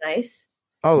nice.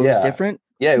 Oh, it was different?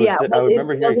 Yeah, I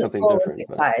remember hearing something different.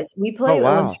 Size. We play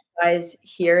Olympic size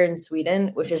here in Sweden,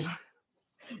 which is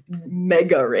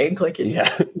mega rink, like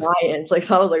it's giant. Like,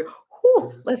 so I was like,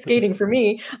 whew, less skating for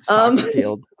me.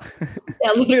 Field.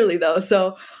 Yeah, literally though.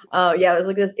 So it was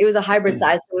like this. It was a hybrid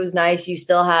size, so it was nice. You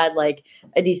still had like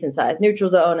a decent size neutral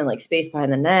zone and like space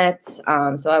behind the nets.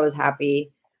 So I was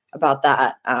happy about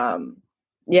that.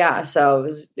 So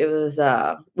it was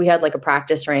we had like a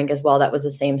practice rink as well that was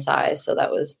the same size. So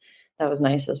that was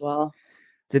nice as well.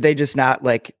 Did they just not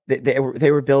like they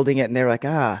were building it and they were like,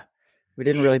 we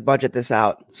didn't really budget this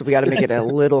out, so we got to make it a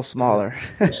little smaller.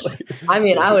 I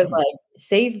mean, I was like,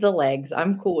 save the legs.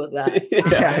 I'm cool with that.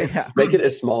 Yeah. Make it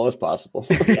as small as possible.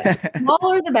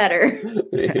 Smaller the better.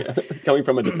 Coming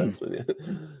from a defenseman.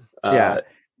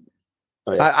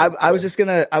 I was just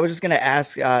gonna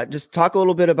ask, just talk a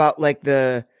little bit about like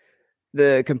the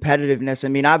competitiveness. I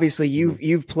mean, obviously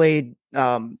you've played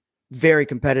very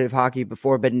competitive hockey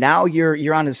before, but now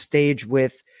you're on a stage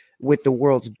with the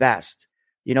world's best.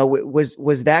 You know,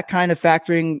 was that kind of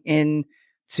factoring in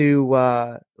to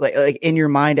like in your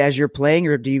mind as you're playing,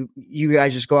 or do you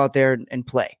guys just go out there and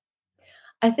play?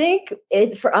 I think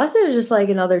for us it was just like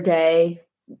another day.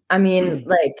 I mean,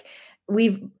 like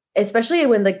especially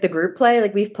when like the group play,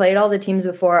 like we've played all the teams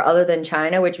before other than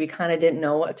China, which we kind of didn't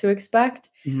know what to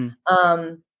expect. But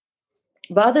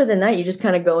other than that, you just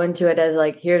kind of go into it as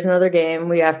like, here's another game,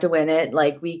 we have to win it.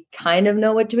 Like we kind of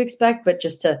know what to expect, but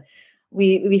just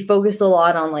we focus a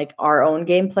lot on like our own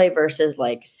gameplay versus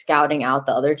like scouting out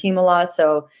the other team a lot.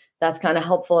 So that's kind of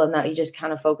helpful in that you just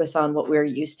kind of focus on what we're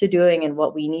used to doing and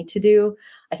what we need to do.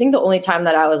 I think the only time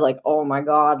that I was like, oh my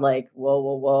God, like,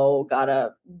 whoa,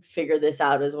 gotta figure this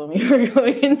out is when we were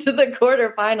going into the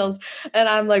quarterfinals and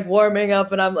I'm like warming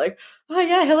up and I'm like, oh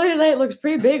yeah, Hillary Light looks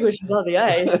pretty big when she's on the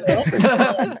ice.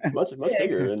 So, much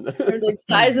bigger. We're like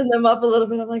sizing them up a little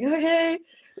bit. I'm like, okay.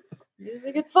 I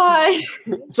think it's fine.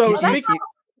 So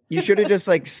you should have just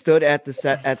like stood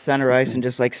at center ice and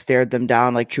just like stared them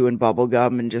down, like chewing bubble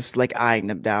gum and just like eyeing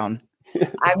them down.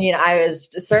 I mean, I was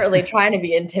certainly trying to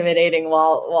be intimidating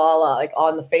while like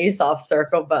on the face-off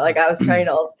circle, but like I was trying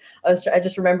to. I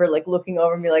just remember like looking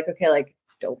over and be like, okay, like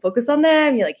don't focus on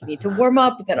them. You need to warm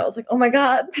up. But then I was like, oh my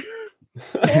God,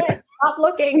 stop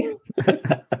looking.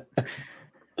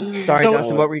 Sorry,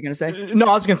 Dustin, what were you going to say? No,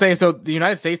 I was going to say, so the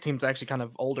United States team's actually kind of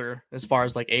older as far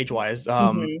as like age wise.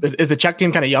 Is the Czech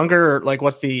team kind of younger, or like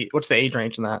what's the age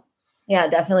range in that? Yeah,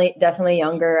 definitely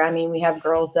younger. I mean, we have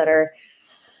girls that are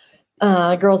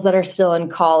still in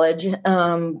college.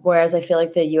 Whereas I feel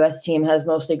like the US team has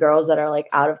mostly girls that are like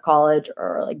out of college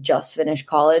or like just finished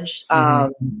college.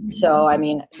 So, I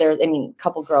mean, a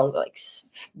couple girls are like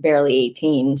barely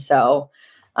 18. So,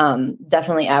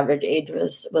 definitely average age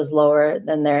was lower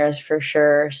than theirs for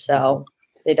sure. So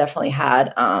they definitely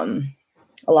had a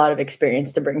lot of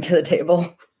experience to bring to the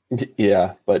table.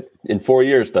 Yeah, but in 4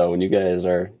 years though, when you guys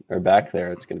are back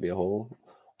there, it's going to be a whole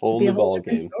new ball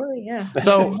game. Story, yeah.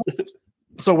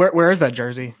 So where is that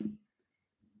jersey?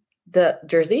 The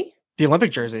jersey? The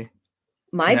Olympic jersey.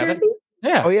 My jersey?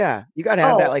 Yeah. Oh yeah, you got to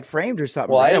have that like framed or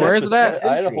something. Well, right? Where is that?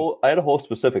 I had a whole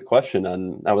specific question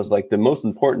on. I was like, the most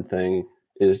important thing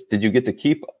is, did you get to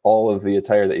keep all of the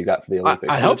attire that you got for the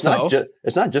Olympics? I hope so.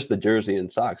 It's not just the jersey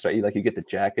and socks, right? You get the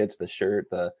jackets, the shirt,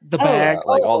 the bag,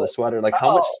 all the sweater. Like,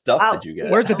 how much stuff did you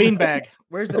get? Where's the bean bag?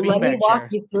 Let me walk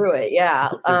you through it. Yeah.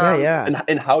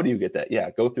 And how do you get that? Yeah,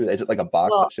 go through that. Is it like a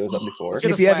box that shows up before?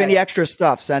 If you have any extra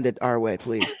stuff, send it our way,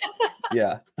 please.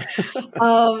 Yeah.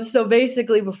 So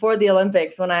basically, before the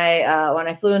Olympics, when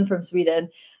I flew in from Sweden,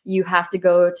 you have to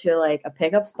go to like a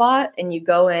pickup spot, and you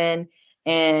go in.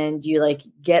 And you like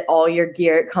get all your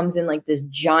gear. It comes in like this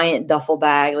giant duffel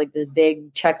bag, like this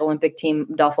big Czech Olympic team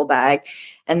duffel bag.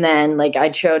 And then like I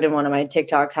showed in one of my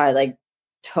TikToks how I like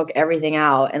took everything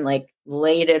out and like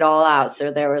laid it all out.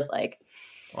 So there was like,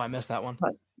 I missed that one.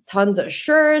 Tons of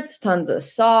shirts, tons of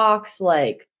socks,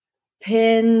 like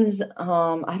pins.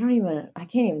 I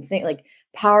can't even think, like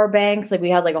power banks. Like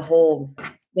we had like a whole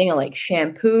thing of like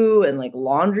shampoo and like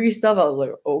laundry stuff. I was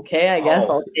like, okay, I guess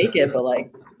I'll take it, but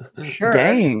like, sure.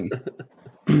 Dang.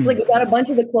 So like we got a bunch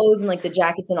of the clothes and like the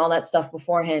jackets and all that stuff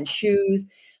beforehand, shoes,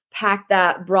 packed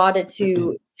that, brought it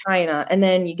to China, and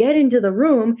then you get into the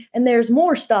room and there's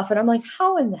more stuff, and I'm like,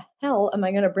 how in the hell am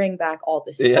I going to bring back all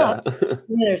this stuff?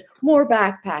 And there's more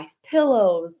backpacks,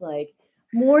 pillows, like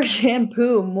more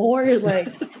shampoo, more like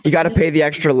you got to pay the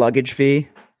extra luggage fee.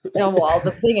 Well,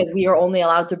 the thing is, we are only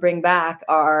allowed to bring back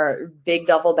our big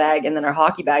duffel bag and then our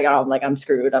hockey bag. I'm like, I'm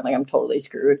screwed. I'm totally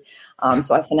screwed.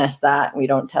 So I finessed that. We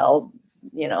don't tell,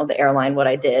 the airline what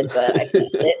I did, but I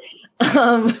finessed it.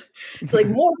 It's like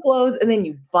more clothes, and then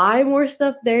you buy more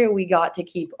stuff there. We got to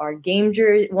keep our game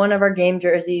jersey, one of our game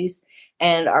jerseys,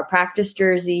 and our practice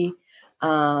jersey.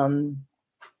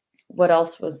 What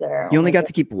else was there? You only got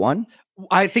to keep one?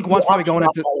 I think one's probably going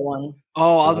into one.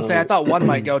 Oh, I was gonna say I thought one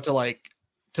might go to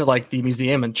the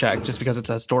museum and check just because it's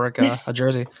a historic a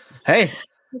jersey. Hey,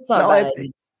 it's not bad.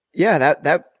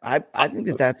 I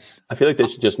think that's. I feel like they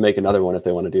should just make another one if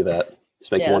they want to do that.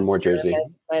 Just make one more jersey.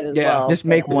 Well. Just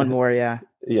make one more. Yeah.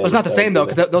 Yeah, it's not the same though,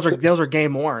 because those are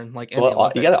game worn. Like,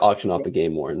 well, you got to auction off the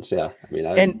game worns. Yeah, I mean,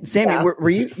 and Sammy,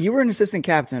 were you were an assistant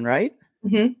captain, right?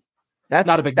 Mm-hmm. That's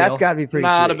not a big deal. That's got to be pretty.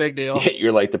 Not sweet. A big deal. Yeah,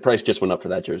 you're like, the price just went up for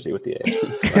that jersey with the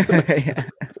yeah.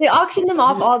 They auctioned them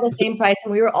off all the same price,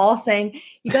 and we were all saying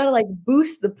you got to like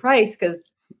boost the price because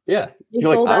you're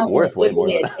sold like, I'm worth way more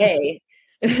than that.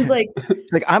 It was like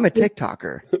I'm a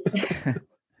TikToker.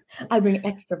 I bring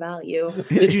extra value.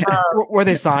 Did you? Were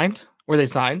they signed?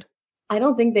 I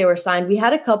don't think they were signed. We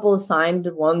had a couple of signed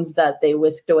ones that they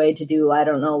whisked away to do I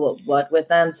don't know what with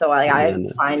them. So I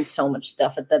signed so much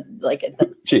stuff at the.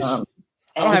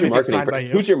 I don't have anything signed by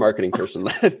you. Who's your marketing person?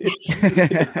 I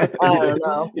don't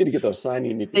know. You need to get those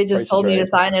signed. They just told me to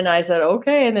sign it, and I said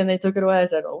okay, and then they took it away. I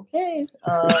said okay.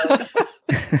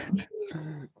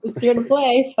 Just here to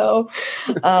play. So,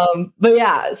 but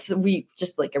yeah, so we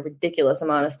just like a ridiculous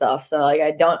amount of stuff. So like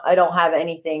I don't have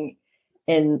anything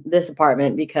in this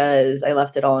apartment because I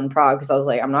left it all in Prague because I was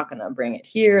like, I'm not gonna bring it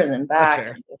here and then back.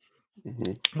 That's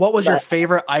fair. What was your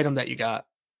favorite item that you got?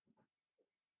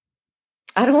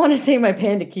 I don't want to say my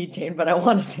panda keychain, but I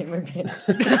want to say my panda.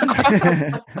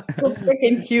 So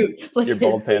freaking cute. Like, your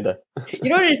bald panda. You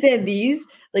don't understand these?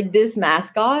 Like this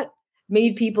mascot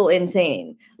made people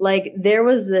insane. Like there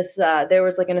was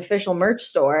like an official merch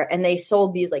store and they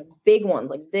sold these like big ones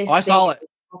like this. Oh, I saw it.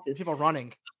 Boxes. People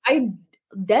running. I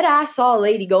dead ass saw a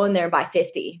lady go in there and buy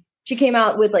 50. She came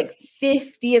out with like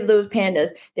 50 of those pandas.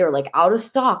 They were like out of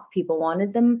stock. People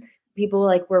wanted them. People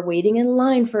like were waiting in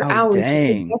line for hours just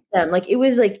to get them. Like it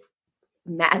was like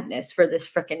madness for this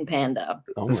freaking panda.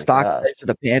 Oh the stock price of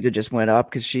the panda just went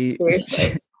up because she's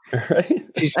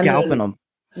scalping them.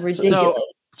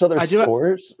 Ridiculous. So there's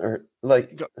stores or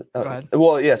like go ahead.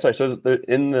 Well, yeah, sorry. So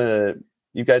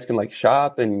you guys can like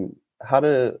shop and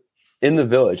in the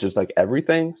village is like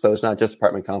everything. So it's not just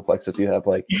apartment complexes. You have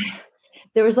like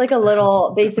there was like a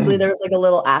little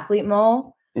athlete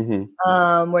mall.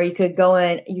 Mm-hmm. Where you could go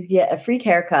in, you could get a free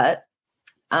haircut.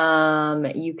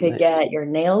 You could get your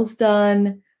nails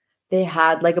done. They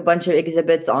had like a bunch of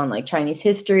exhibits on like Chinese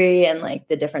history and like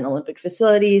the different Olympic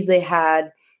facilities. They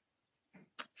had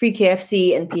free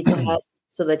KFC and Pizza Hut.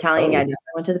 So the Italian guy definitely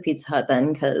went to the Pizza Hut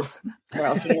then because where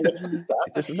else are you going to get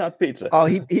This is not pizza. Oh,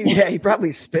 he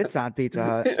probably spits on Pizza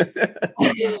Hut. There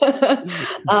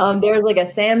was like a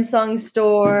Samsung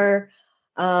store.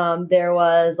 There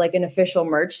was like an official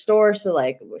merch store, so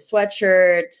like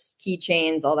sweatshirts,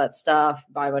 keychains, all that stuff.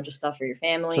 Buy a bunch of stuff for your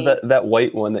family. So that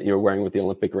white one that you were wearing with the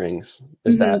Olympic rings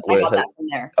is that? I got that from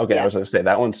there. Okay, yeah. I was going to say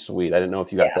that one's sweet. I didn't know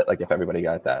if you got that, like if everybody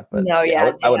got that. But no,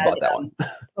 I would have bought that one.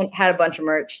 Had a bunch of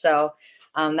merch, so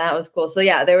that was cool. So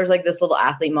yeah, there was like this little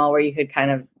athlete mall where you could kind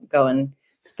of go and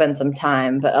spend some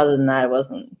time, but other than that, it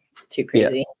wasn't too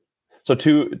crazy. Yeah. So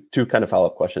two kind of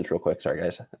follow-up questions real quick. Sorry,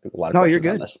 guys. A lot of questions you're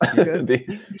good. On this. You're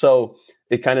good. So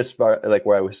it kind of sparked like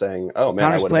where I was saying, oh man,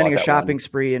 Connor's planning a shopping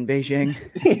spree in Beijing.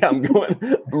 Yeah, I'm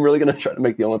really going to try to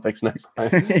make the Olympics next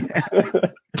time.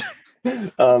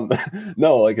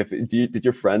 No, like did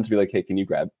your friends be like, hey, can you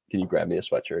grab me a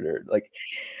sweatshirt, or like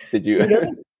did you?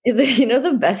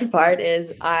 The best part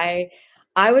is I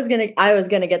was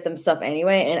gonna get them stuff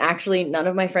anyway, and actually none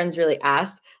of my friends really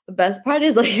asked. The best part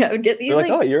is like I would get these. They're like,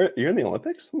 oh, you're in the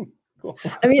Olympics? Cool.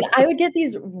 I mean, I would get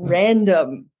these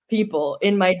random people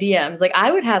in my DMs. Like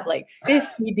I would have like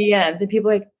 50 DMs, and people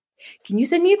like, can you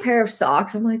send me a pair of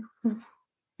socks? I'm like,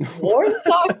 worn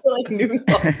socks or like new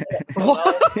socks?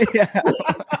 Yeah.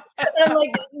 I'm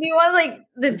like, do you want like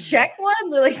the Czech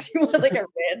ones, or like do you want like a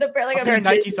random pair, like a pair of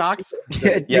Nike socks?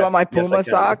 Do you want my Puma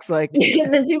socks? Like,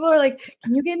 and then people are like,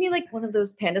 can you get me like one of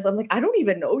those pandas? I'm like, I don't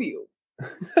even know you.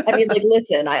 I mean, like,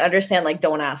 listen, I understand, like,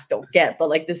 don't ask, don't get, but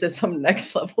like, this is some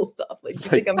next level stuff. Like, you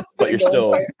think I'm just but you're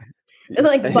still and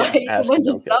like buy a bunch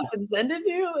of stuff and send it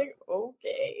to you? Like,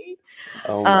 okay.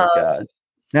 Oh my god.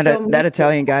 That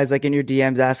Italian guy's like in your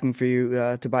DMs asking for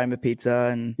you to buy him a pizza,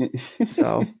 and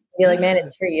so you're like, man,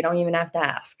 it's free. You don't even have to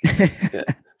ask. Yeah.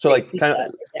 So like kind of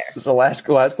right. So last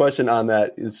question on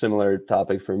that is similar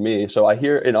topic for me. So I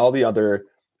hear in all the other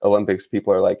Olympics,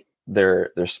 people are like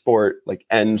their sport like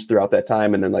ends throughout that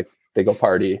time, and then like they go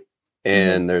party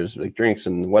and there's like drinks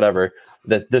and whatever.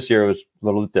 This year was a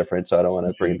little different, so I don't want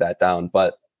to bring that down.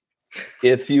 But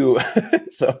if you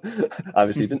so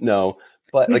obviously didn't know,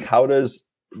 but like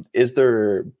is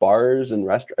there bars and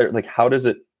restaurants? Like how do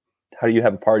you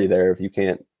have a party there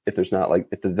if there's not like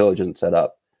if the village isn't set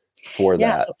up for that?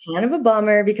 Yeah, so kind of a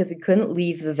bummer because we couldn't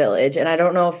leave the village. And I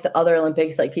don't know if the other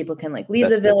Olympics, like people can like leave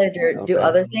the village or do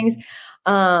other things.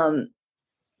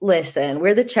 Listen,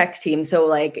 we're the Czech team. So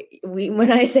like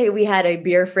when I say we had a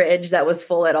beer fridge that was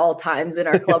full at all times in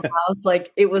our clubhouse,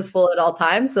 like it was full at all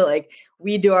times. So like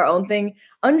we do our own thing.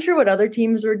 Unsure what other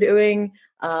teams were doing.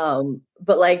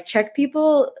 But like Czech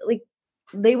people, like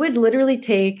they would literally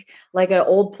take like an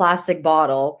old plastic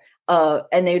bottle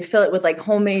and they would fill it with like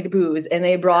homemade booze, and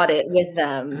they brought it with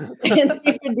them. And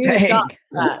they would do shots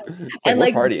that. And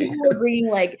like people were bringing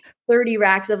like 30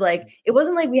 racks of like, it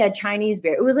wasn't like we had Chinese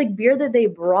beer. It was like beer that they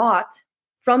brought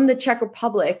from the Czech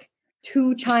Republic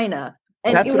to China.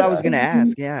 And that's what I was going to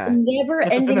ask. Yeah. Never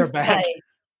ending supply.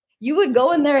 You would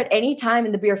go in there at any time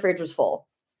and the beer fridge was full,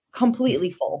 completely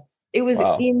full. It was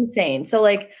insane. So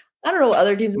like, I don't know what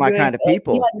other teams were doing. Kind of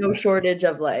people. You had no shortage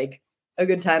of like a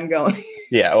good time going.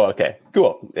 Yeah. Oh, okay.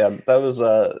 Cool. Yeah. That was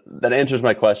that answers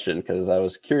my question because I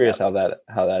was curious how that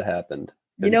happened.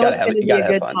 You know, it's going to be a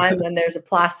good time when there's a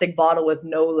plastic bottle with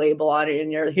no label on it,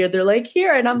 and you're here. They're like,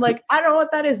 here, and I'm like, I don't know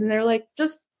what that is, and they're like,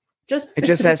 just. It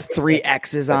just has 3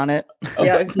 X's on it. Okay.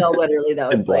 Yeah. No, literally though,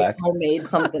 it's black. like homemade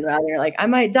something rather. You're like, I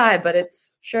might die, but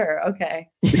it's sure okay.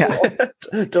 Yeah.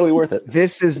 Totally worth it.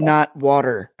 This is not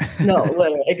water. No,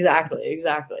 literally,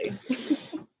 exactly.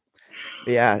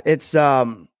 Yeah, it's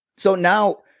so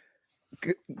now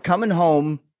coming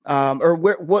home, or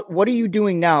what are you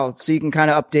doing now? So you can kind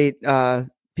of update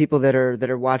people that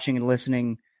are watching and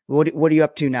listening. What are you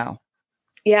up to now?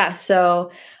 Yeah,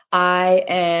 so I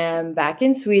am back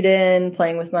in Sweden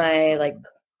playing with my like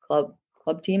club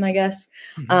team, I guess.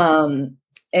 Mm-hmm.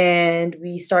 And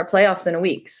we start playoffs in a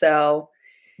week. So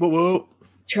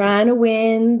trying to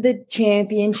win the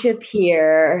championship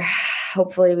here.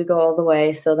 Hopefully we go all the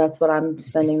way. So that's what I'm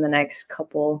spending the next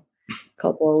couple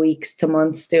of weeks to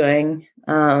months doing.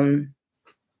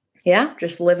 Yeah,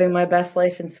 just living my best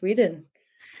life in Sweden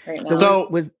right now.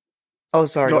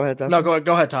 Sorry, go ahead, Dustin. No,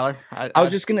 go ahead, Tyler. I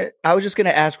was just gonna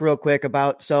ask real quick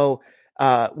about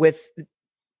with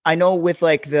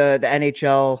like the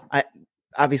NHL,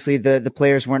 obviously the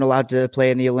players weren't allowed to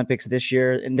play in the Olympics this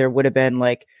year, and there would have been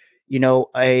like,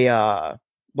 a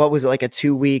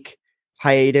 2-week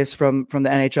hiatus from the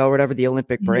NHL or whatever, the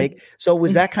Olympic break. Mm-hmm. So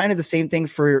was that kind of the same thing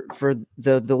for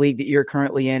the league that you're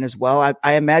currently in as well?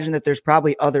 I imagine that there's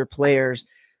probably other players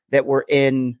that were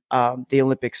in the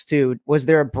Olympics too. Was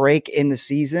there a break in the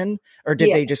season, or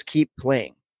did they just keep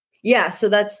playing? Yeah, so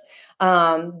that's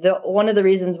one of the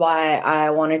reasons why I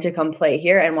wanted to come play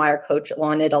here, and why our coach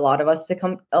wanted a lot of us to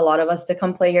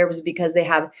come play here, was because they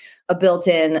have a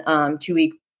built-in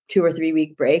 2 or 3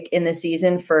 week break in the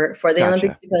season for the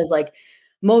Olympics, because like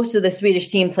most of the Swedish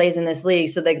team plays in this league,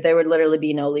 so like there would literally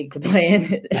be no league to play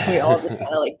in. We all just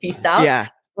kind of like pieced out. Yeah.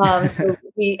 So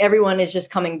everyone is just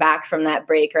coming back from that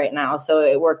break right now. So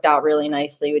it worked out really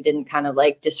nicely. We didn't kind of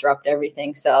like disrupt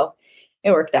everything. So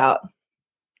it worked out.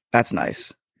 That's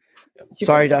nice.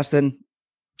 Sorry, Dustin.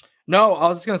 No, I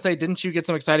was just going to say, didn't you get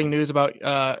some exciting news about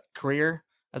career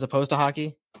as opposed to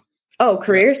hockey? Oh,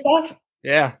 career stuff?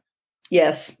 Yeah.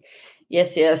 Yes.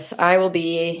 I will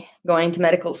be going to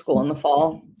medical school in the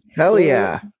fall. Hell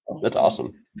yeah. That's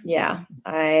awesome. Yeah.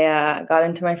 I got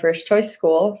into my first choice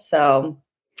school, so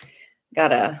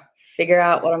gotta figure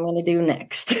out what I'm going to do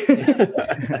next.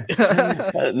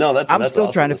 I'm still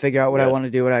awesome. Trying to figure out what I want to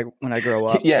do when I grow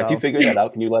up. Yeah, so. If you figure that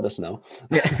out, can you let us know?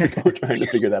 Yeah. We're trying to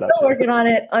figure that out. Still working on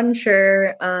it.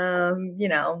 Unsure.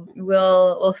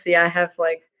 We'll see. I have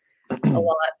like a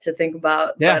lot to think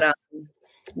about. Yeah.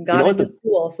 But got into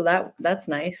school, so that's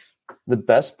nice. The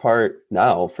best part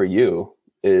now for you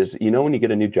is, when you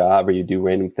get a new job or you do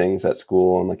random things at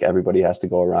school and like everybody has to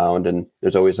go around and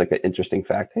there's always like an interesting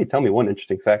fact. Hey, tell me one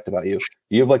interesting fact about you.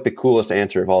 You have like the coolest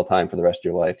answer of all time for the rest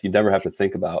of your life. You never have to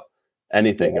think about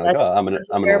anything. Yeah, You're like, oh, I'm an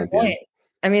Olympian. Point.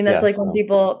 I mean, that's when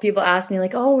people ask me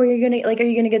like, oh, are you going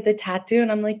to get the tattoo?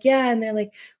 And I'm like, yeah. And they're like,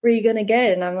 where are you going to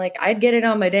get it? And I'm like, I'd get it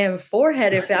on my damn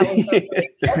forehead if that was something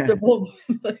acceptable.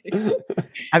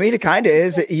 I mean, it kind of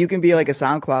is. You can be like a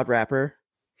SoundCloud rapper.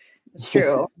 It's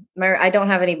true. I don't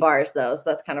have any bars though, so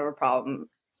that's kind of a problem.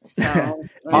 So,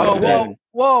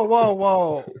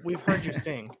 whoa! We've heard you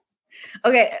sing.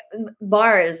 Okay,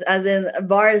 bars, as in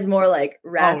bars, more like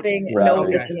rapping. No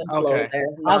rhythm and flow there.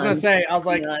 None. I was gonna say,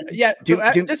 yeah.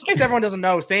 Just in case everyone doesn't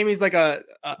know, Sammy's like a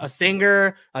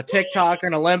singer, a TikToker,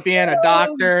 an Olympian, a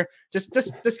doctor. Just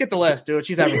get the list, dude.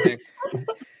 She's everything.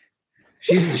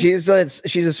 She's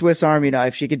a Swiss Army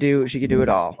knife. She could do it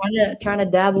all. Trying to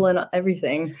dabble in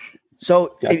everything.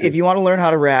 So if you want to learn how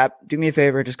to rap, do me a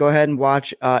favor. Just go ahead and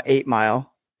watch 8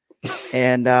 Mile,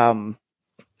 and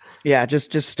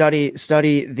just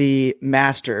study the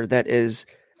master that is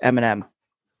Eminem.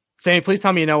 Sammy, please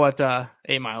tell me you know what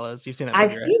 8 Mile is. You've seen it.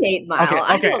 I've seen 8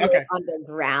 Mile. Okay.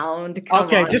 Underground.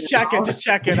 Just check it.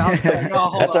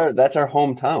 That's our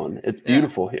hometown. It's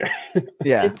beautiful here.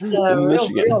 Yeah, it's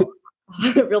Michigan.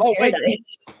 Real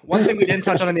paradise. One thing we didn't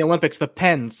touch on in the Olympics, the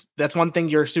pens. That's one thing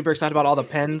you're super excited about, all the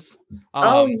pens.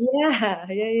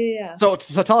 Yeah. So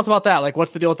tell us about that. Like,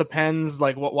 what's the deal with the pens?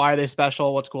 Like, why are they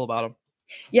special? What's cool about them?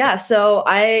 Yeah, so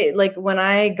I when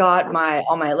I got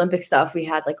all my Olympic stuff, we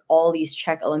had like all these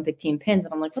Czech Olympic team pins,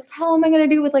 and I'm like, what the hell am I gonna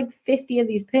do with like 50 of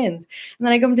these pins? And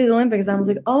then I come to the Olympics, and I was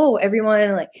like, oh,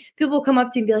 everyone, like people come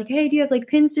up to me and be like, hey, do you have like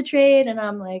pins to trade? And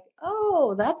I'm like,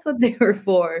 oh, that's what they were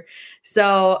for.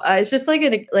 So it's just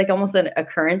like almost a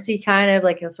currency kind of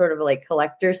like a sort of like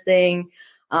collector's thing,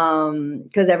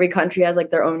 because every country has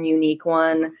like their own unique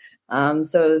one.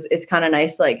 So it's kind of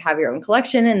nice to like have your own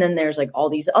collection. And then there's like all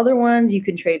these other ones you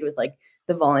can trade with, like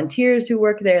the volunteers who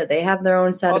work there. They have their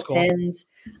own set of pins.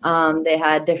 They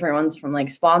had different ones from like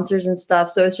sponsors and stuff.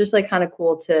 So it's just like kind of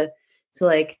cool to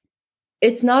like,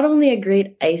 it's not only a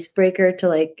great icebreaker to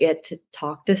like get to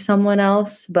talk to someone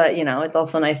else, but it's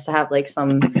also nice to have like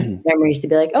some memories to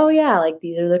be like, oh yeah, like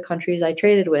these are the countries I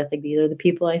traded with. Like these are the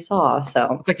people I saw.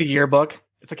 So it's like the yearbook.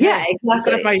 It's like, yeah, exactly.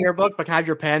 Set up my yearbook, but can I have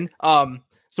your pen?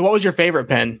 So what was your favorite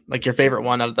pen? Like your favorite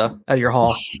one out of your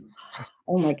haul?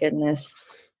 Oh my goodness.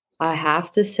 I have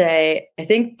to say, I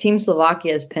think Team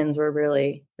Slovakia's pins were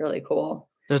really, really cool.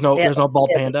 There's no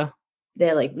bald panda?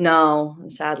 They're like, no,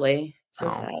 sadly.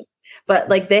 Sad. But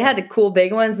like they had the cool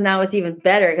big ones. Now it's even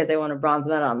better because they won a bronze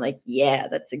medal. I'm like, yeah,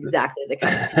 that's exactly the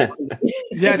kind of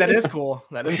Yeah, that is cool.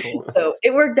 So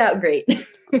it worked out great.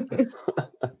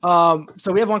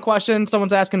 So we have one question.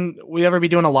 Someone's asking, will you ever be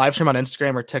doing a live stream on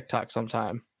Instagram or TikTok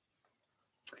sometime?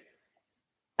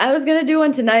 I was gonna do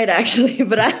one tonight actually,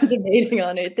 but I'm debating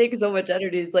on it. It takes so much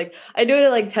energy. It's like I do it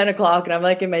at like 10 o'clock and I'm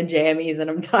like in my jammies and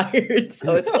I'm tired.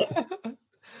 So it's like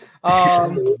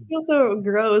it feels so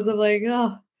gross. I'm like,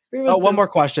 one more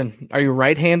question. Are you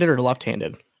right-handed or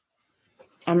left-handed?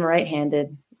 I'm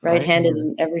right-handed. Right-handed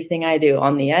in everything I do.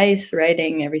 On the ice,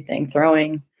 writing, everything,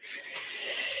 throwing.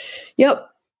 Yep.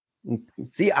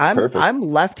 See, I'm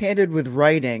left-handed with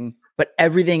writing, but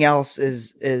everything else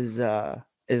is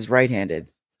right-handed.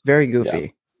 Very goofy. Yeah.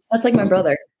 That's like my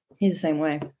brother. He's the same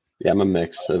way. Yeah, I'm a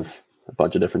mix of a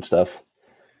bunch of different stuff.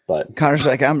 But Connor's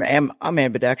like, I'm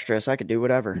ambidextrous. I could do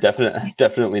whatever.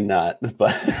 Definitely not.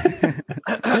 But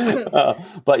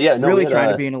but yeah, no, really trying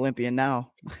to be an Olympian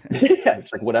now. Yeah,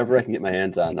 it's like whatever I can get my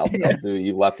hands on. I'll do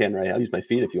you left hand, right hand. I'll use my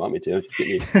feet if you want me to. Just get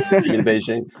me to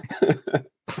Beijing.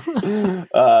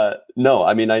 No,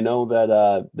 I mean I know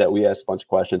that we asked a bunch of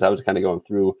questions. I was kind of going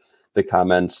through the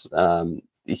comments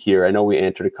here. I know we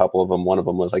answered a couple of them. One of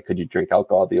them was like, could you drink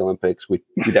alcohol at the Olympics? We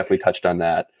definitely touched on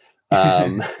that.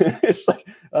 It's like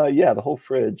the whole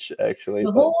fridge actually.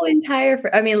 Whole entire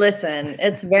I mean, listen,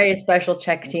 it's very special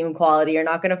Czech team quality. You're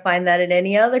not going to find that in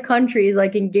any other countries. I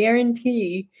can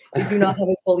guarantee they do not have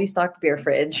a fully stocked beer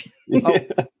fridge. We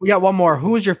got one more. Who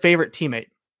was your favorite teammate?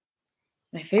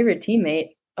 My favorite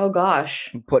teammate? Oh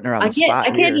gosh, I'm putting her on the spot.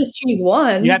 I can't just choose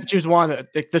one. You have to choose one.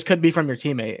 This could be from your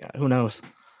teammate. Who knows?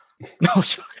 No.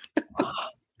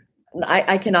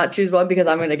 I cannot choose one because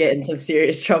I'm going to get in some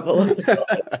serious trouble.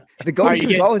 The go-to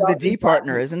is always the D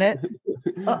partner, isn't it?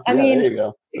 I mean, there you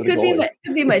go. It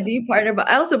could be my D partner, but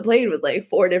I also played with like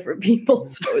 4 different people,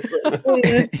 so it's like,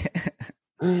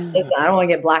 listen, I don't want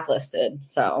to get blacklisted.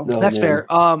 So that's fair.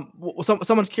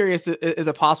 Someone's curious: is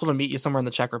it possible to meet you somewhere in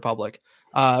the Czech Republic?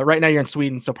 Right now, you're in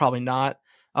Sweden, so probably not.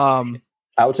 I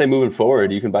would say moving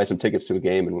forward, you can buy some tickets to a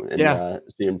game and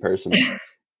see in person.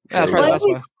 That's probably the best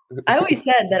way. I always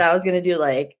said that I was going to do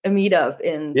like a meetup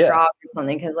in Yeah. Prague or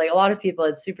something because like a lot of people,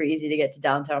 it's super easy to get to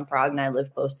downtown Prague and I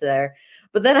live close to there.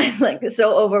 But then I'm like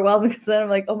so overwhelmed because then I'm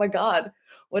like, oh my God,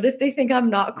 what if they think I'm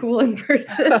not cool in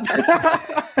person?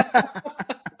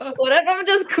 What if I'm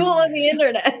just cool on the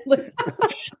internet? Like,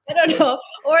 I don't know.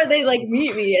 Or they like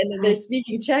meet me and then they're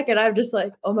speaking Czech and I'm just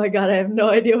like, oh my God, I have no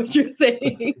idea what you're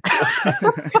saying.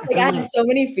 Like I have so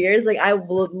many fears. Like I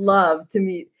would love to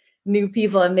meet new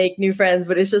people and make new friends,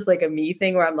 but it's just like a me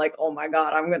thing where I'm like, oh my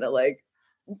God, I'm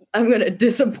gonna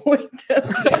disappoint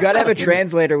them. You gotta have a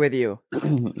translator with you.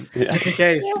 Just in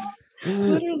case. Yeah,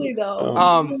 literally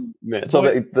though. Man, so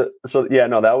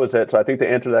that was it. So I think the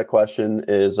answer to that question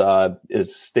is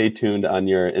stay tuned on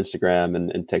your Instagram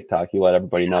and TikTok. You let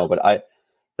everybody know. But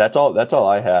that's all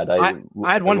I had. I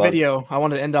had one video I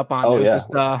wanted to end up on. Oh, it was yeah.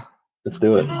 just, let's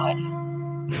do it.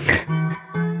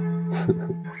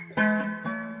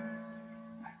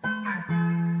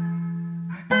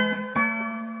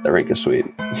 The rink is sweet.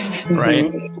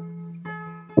 Right.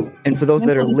 And for those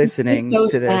that are This is listening so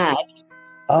to this, sad.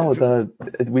 Oh, we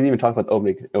didn't even talk about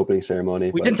the opening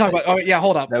ceremony. We didn't talk about. Oh yeah,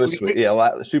 hold up. That was sweet.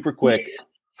 Yeah, super quick.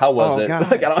 How was it?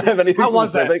 God. Like I don't have anything How was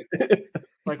specific.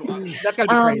 Like that's gotta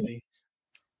be crazy.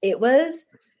 It was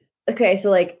okay.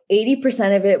 So like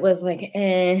 80% of it was like,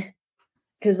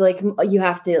 because like you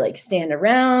have to like stand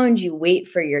around, you wait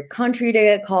for your country to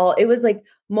get called. It was like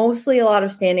mostly a lot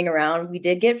of standing around. We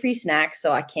did get free snacks,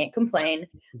 so I can't complain.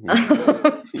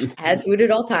 Had food at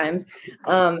all times.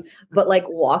 But like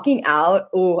walking out,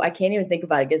 I can't even think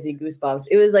about it. It gives me goosebumps.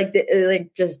 It was like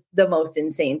just the most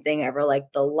insane thing ever. Like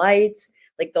the lights,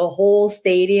 like the whole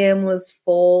stadium was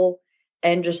full,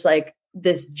 and just like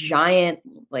this giant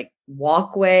like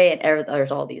walkway, and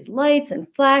there's all these lights and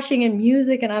flashing and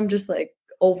music, and I'm just like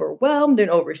overwhelmed and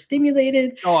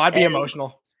overstimulated. Oh, I'd be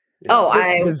emotional.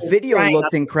 Yeah. the video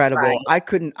looked incredible. I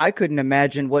couldn't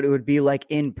imagine what it would be like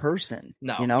in person.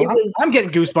 No, you know, I'm getting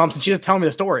goosebumps, and she's just telling me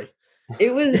the story.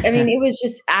 It was, I mean, it was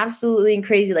just absolutely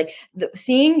crazy. Like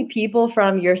seeing people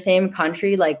from your same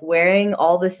country, like wearing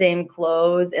all the same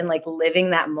clothes and like living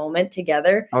that moment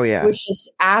together. Oh yeah, was just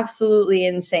absolutely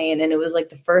insane. And it was like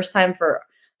the first time for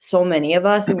so many of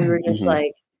us, and we were just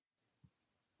like,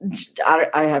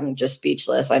 I'm just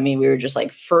speechless. I mean, we were just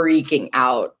like freaking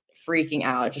out,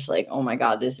 just like, oh my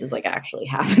God, this is like actually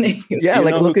happening. Yeah,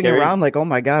 like looking around like, oh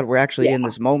my God, we're actually in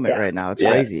this moment right now. It's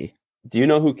crazy. Do you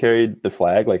know who carried the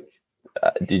flag? Like,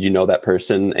 did you know that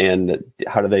person, and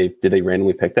how did they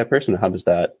randomly pick that person? Or how does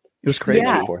that? It was crazy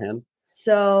beforehand.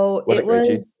 So it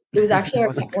was actually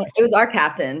it was our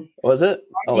captain. Was it?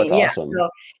 Oh, that's awesome. So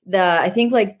I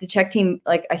think like the Czech team,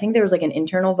 like I think there was like an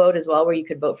internal vote as well where you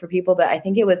could vote for people, but I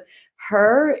think it was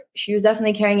her. She was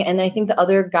definitely carrying it, and I think the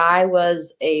other guy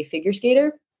was a figure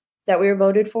skater that we were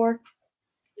voted for.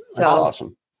 So that's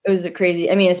awesome. It was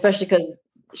crazy. I mean, especially because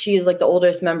she is like the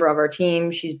oldest member of our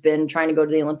team. She's been trying to go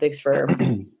to the Olympics for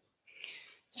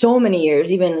so many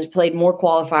years, even has played more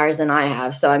qualifiers than I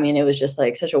have. So, I mean, it was just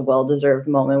like such a well-deserved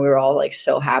moment. We were all like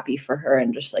so happy for her,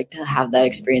 and just like to have that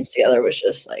experience together was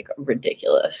just like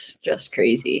ridiculous, just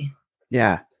crazy.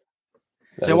 Yeah.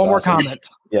 So one more comment.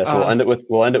 Yes, we'll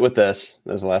end it with this.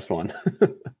 That was the last one.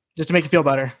 Just to make you feel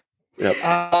better. Yep.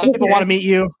 People want to meet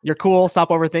you. You're cool. Stop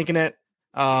overthinking it.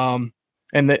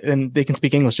 And they can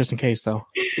speak English just in case, though.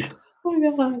 Oh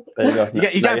my God. There you go.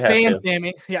 You got fans,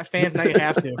 Sammy. You got fans. Now you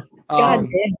have to. God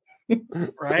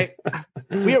right?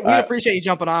 We appreciate you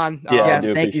jumping on. Yes,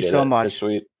 thank you so much.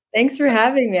 Sweet. Thanks for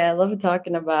having me. I love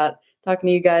talking to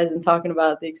you guys and talking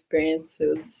about the experience.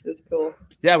 It was cool.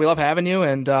 Yeah, we love having you,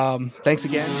 and thanks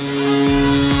again.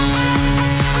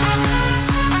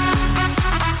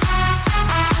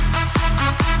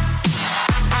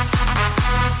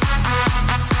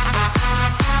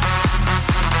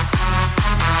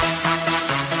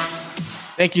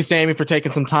 Thank you, Sammy, for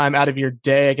taking some time out of your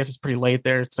day. I guess it's pretty late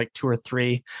there. It's like 2 or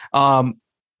 3.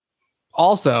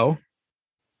 Also,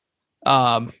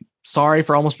 sorry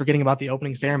for almost forgetting about the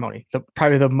opening ceremony.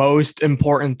 Probably the most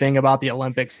important thing about the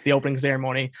Olympics, the opening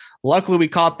ceremony. Luckily, we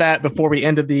caught that before we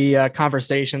ended the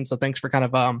conversation. So thanks for kind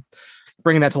of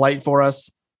bringing that to light for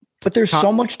us. But there's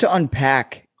so much to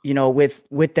unpack, you know,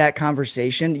 with that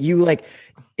conversation. You like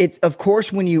it's, of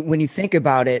course, when you think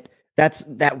about it,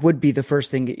 that would be the first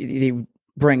thing you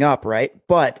bring up, right?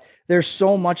 But there's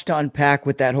so much to unpack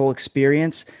with that whole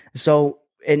experience. So,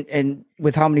 and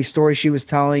with how many stories she was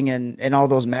telling and all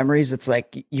those memories, it's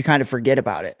like you kind of forget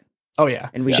about it. Oh yeah.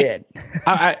 And we did.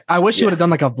 I wish you would have done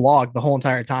like a vlog the whole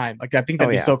entire time. Like I think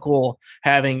that'd be so cool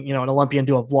having, an Olympian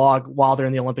do a vlog while they're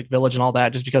in the Olympic Village and all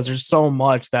that, just because there's so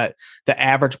much that the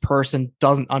average person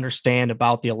doesn't understand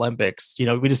about the Olympics.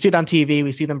 We just see it on TV,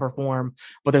 we see them perform,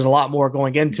 but there's a lot more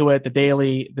going into it. The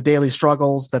daily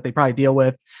struggles that they probably deal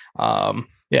with.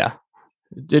 Yeah,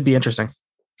 it'd be interesting.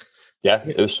 Yeah,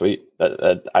 it was sweet.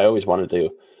 I always wanted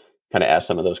to kind of ask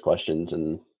some of those questions,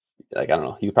 and like, I don't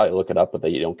know, you could probably look it up, but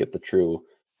then you don't get the true,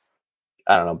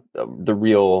 I don't know, the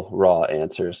real raw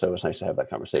answers. So it's nice to have that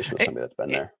conversation with somebody that's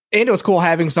been there. And it was cool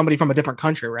having somebody from a different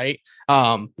country, right?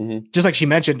 Just like she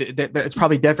mentioned, it's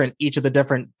probably different. Each of the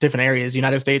different areas,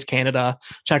 United States, Canada,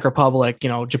 Czech Republic,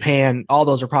 Japan, all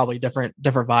those are probably different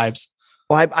vibes.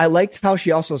 Well, I liked how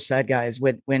she also said, guys,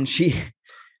 when she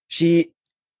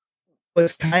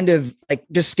was kind of like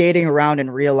just skating around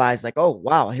and realized like, oh,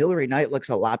 wow, Hillary Knight looks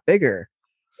a lot bigger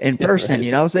in person,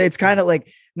 right. So it's kind of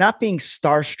like not being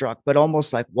starstruck, but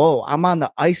almost like, whoa, I'm on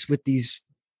the ice with these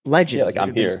legends. Yeah, like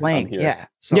I'm here playing. I'm here. Yeah.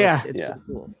 So it's pretty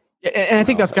cool. And I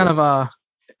think that's kind of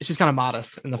she's kind of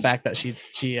modest in the fact that she's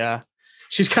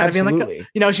kind of being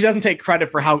like, she doesn't take credit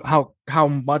for how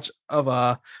much of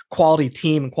a quality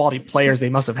team and quality players they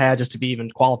must have had just to be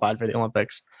even qualified for the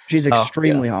Olympics. She's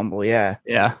extremely humble. Yeah.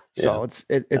 So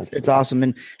it's awesome.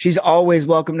 And she's always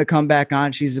welcome to come back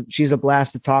on. She's a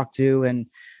blast to talk to. And,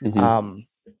 we want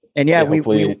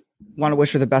to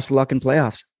wish her the best of luck in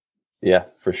playoffs. Yeah,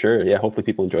 for sure. Yeah. Hopefully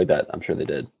people enjoyed that. I'm sure they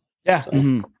did. Yeah.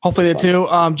 So, hopefully they do.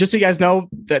 Just so you guys know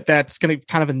that's going to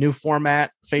kind of a new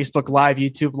format, Facebook Live,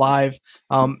 YouTube Live.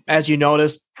 As you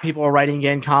noticed, people are writing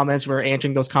in comments. We're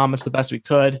answering those comments the best we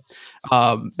could.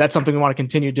 That's something we want to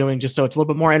continue doing just so it's a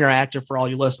little bit more interactive for all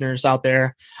you listeners out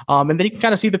there. And then you can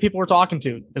kind of see the people we're talking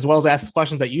to, as well as ask the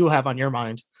questions that you have on your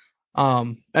mind.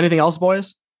 Anything else,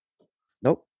 boys?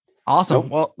 Nope. Awesome.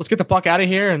 Well, let's get the puck out of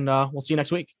here and we'll see you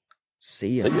next week.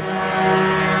 See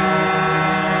ya.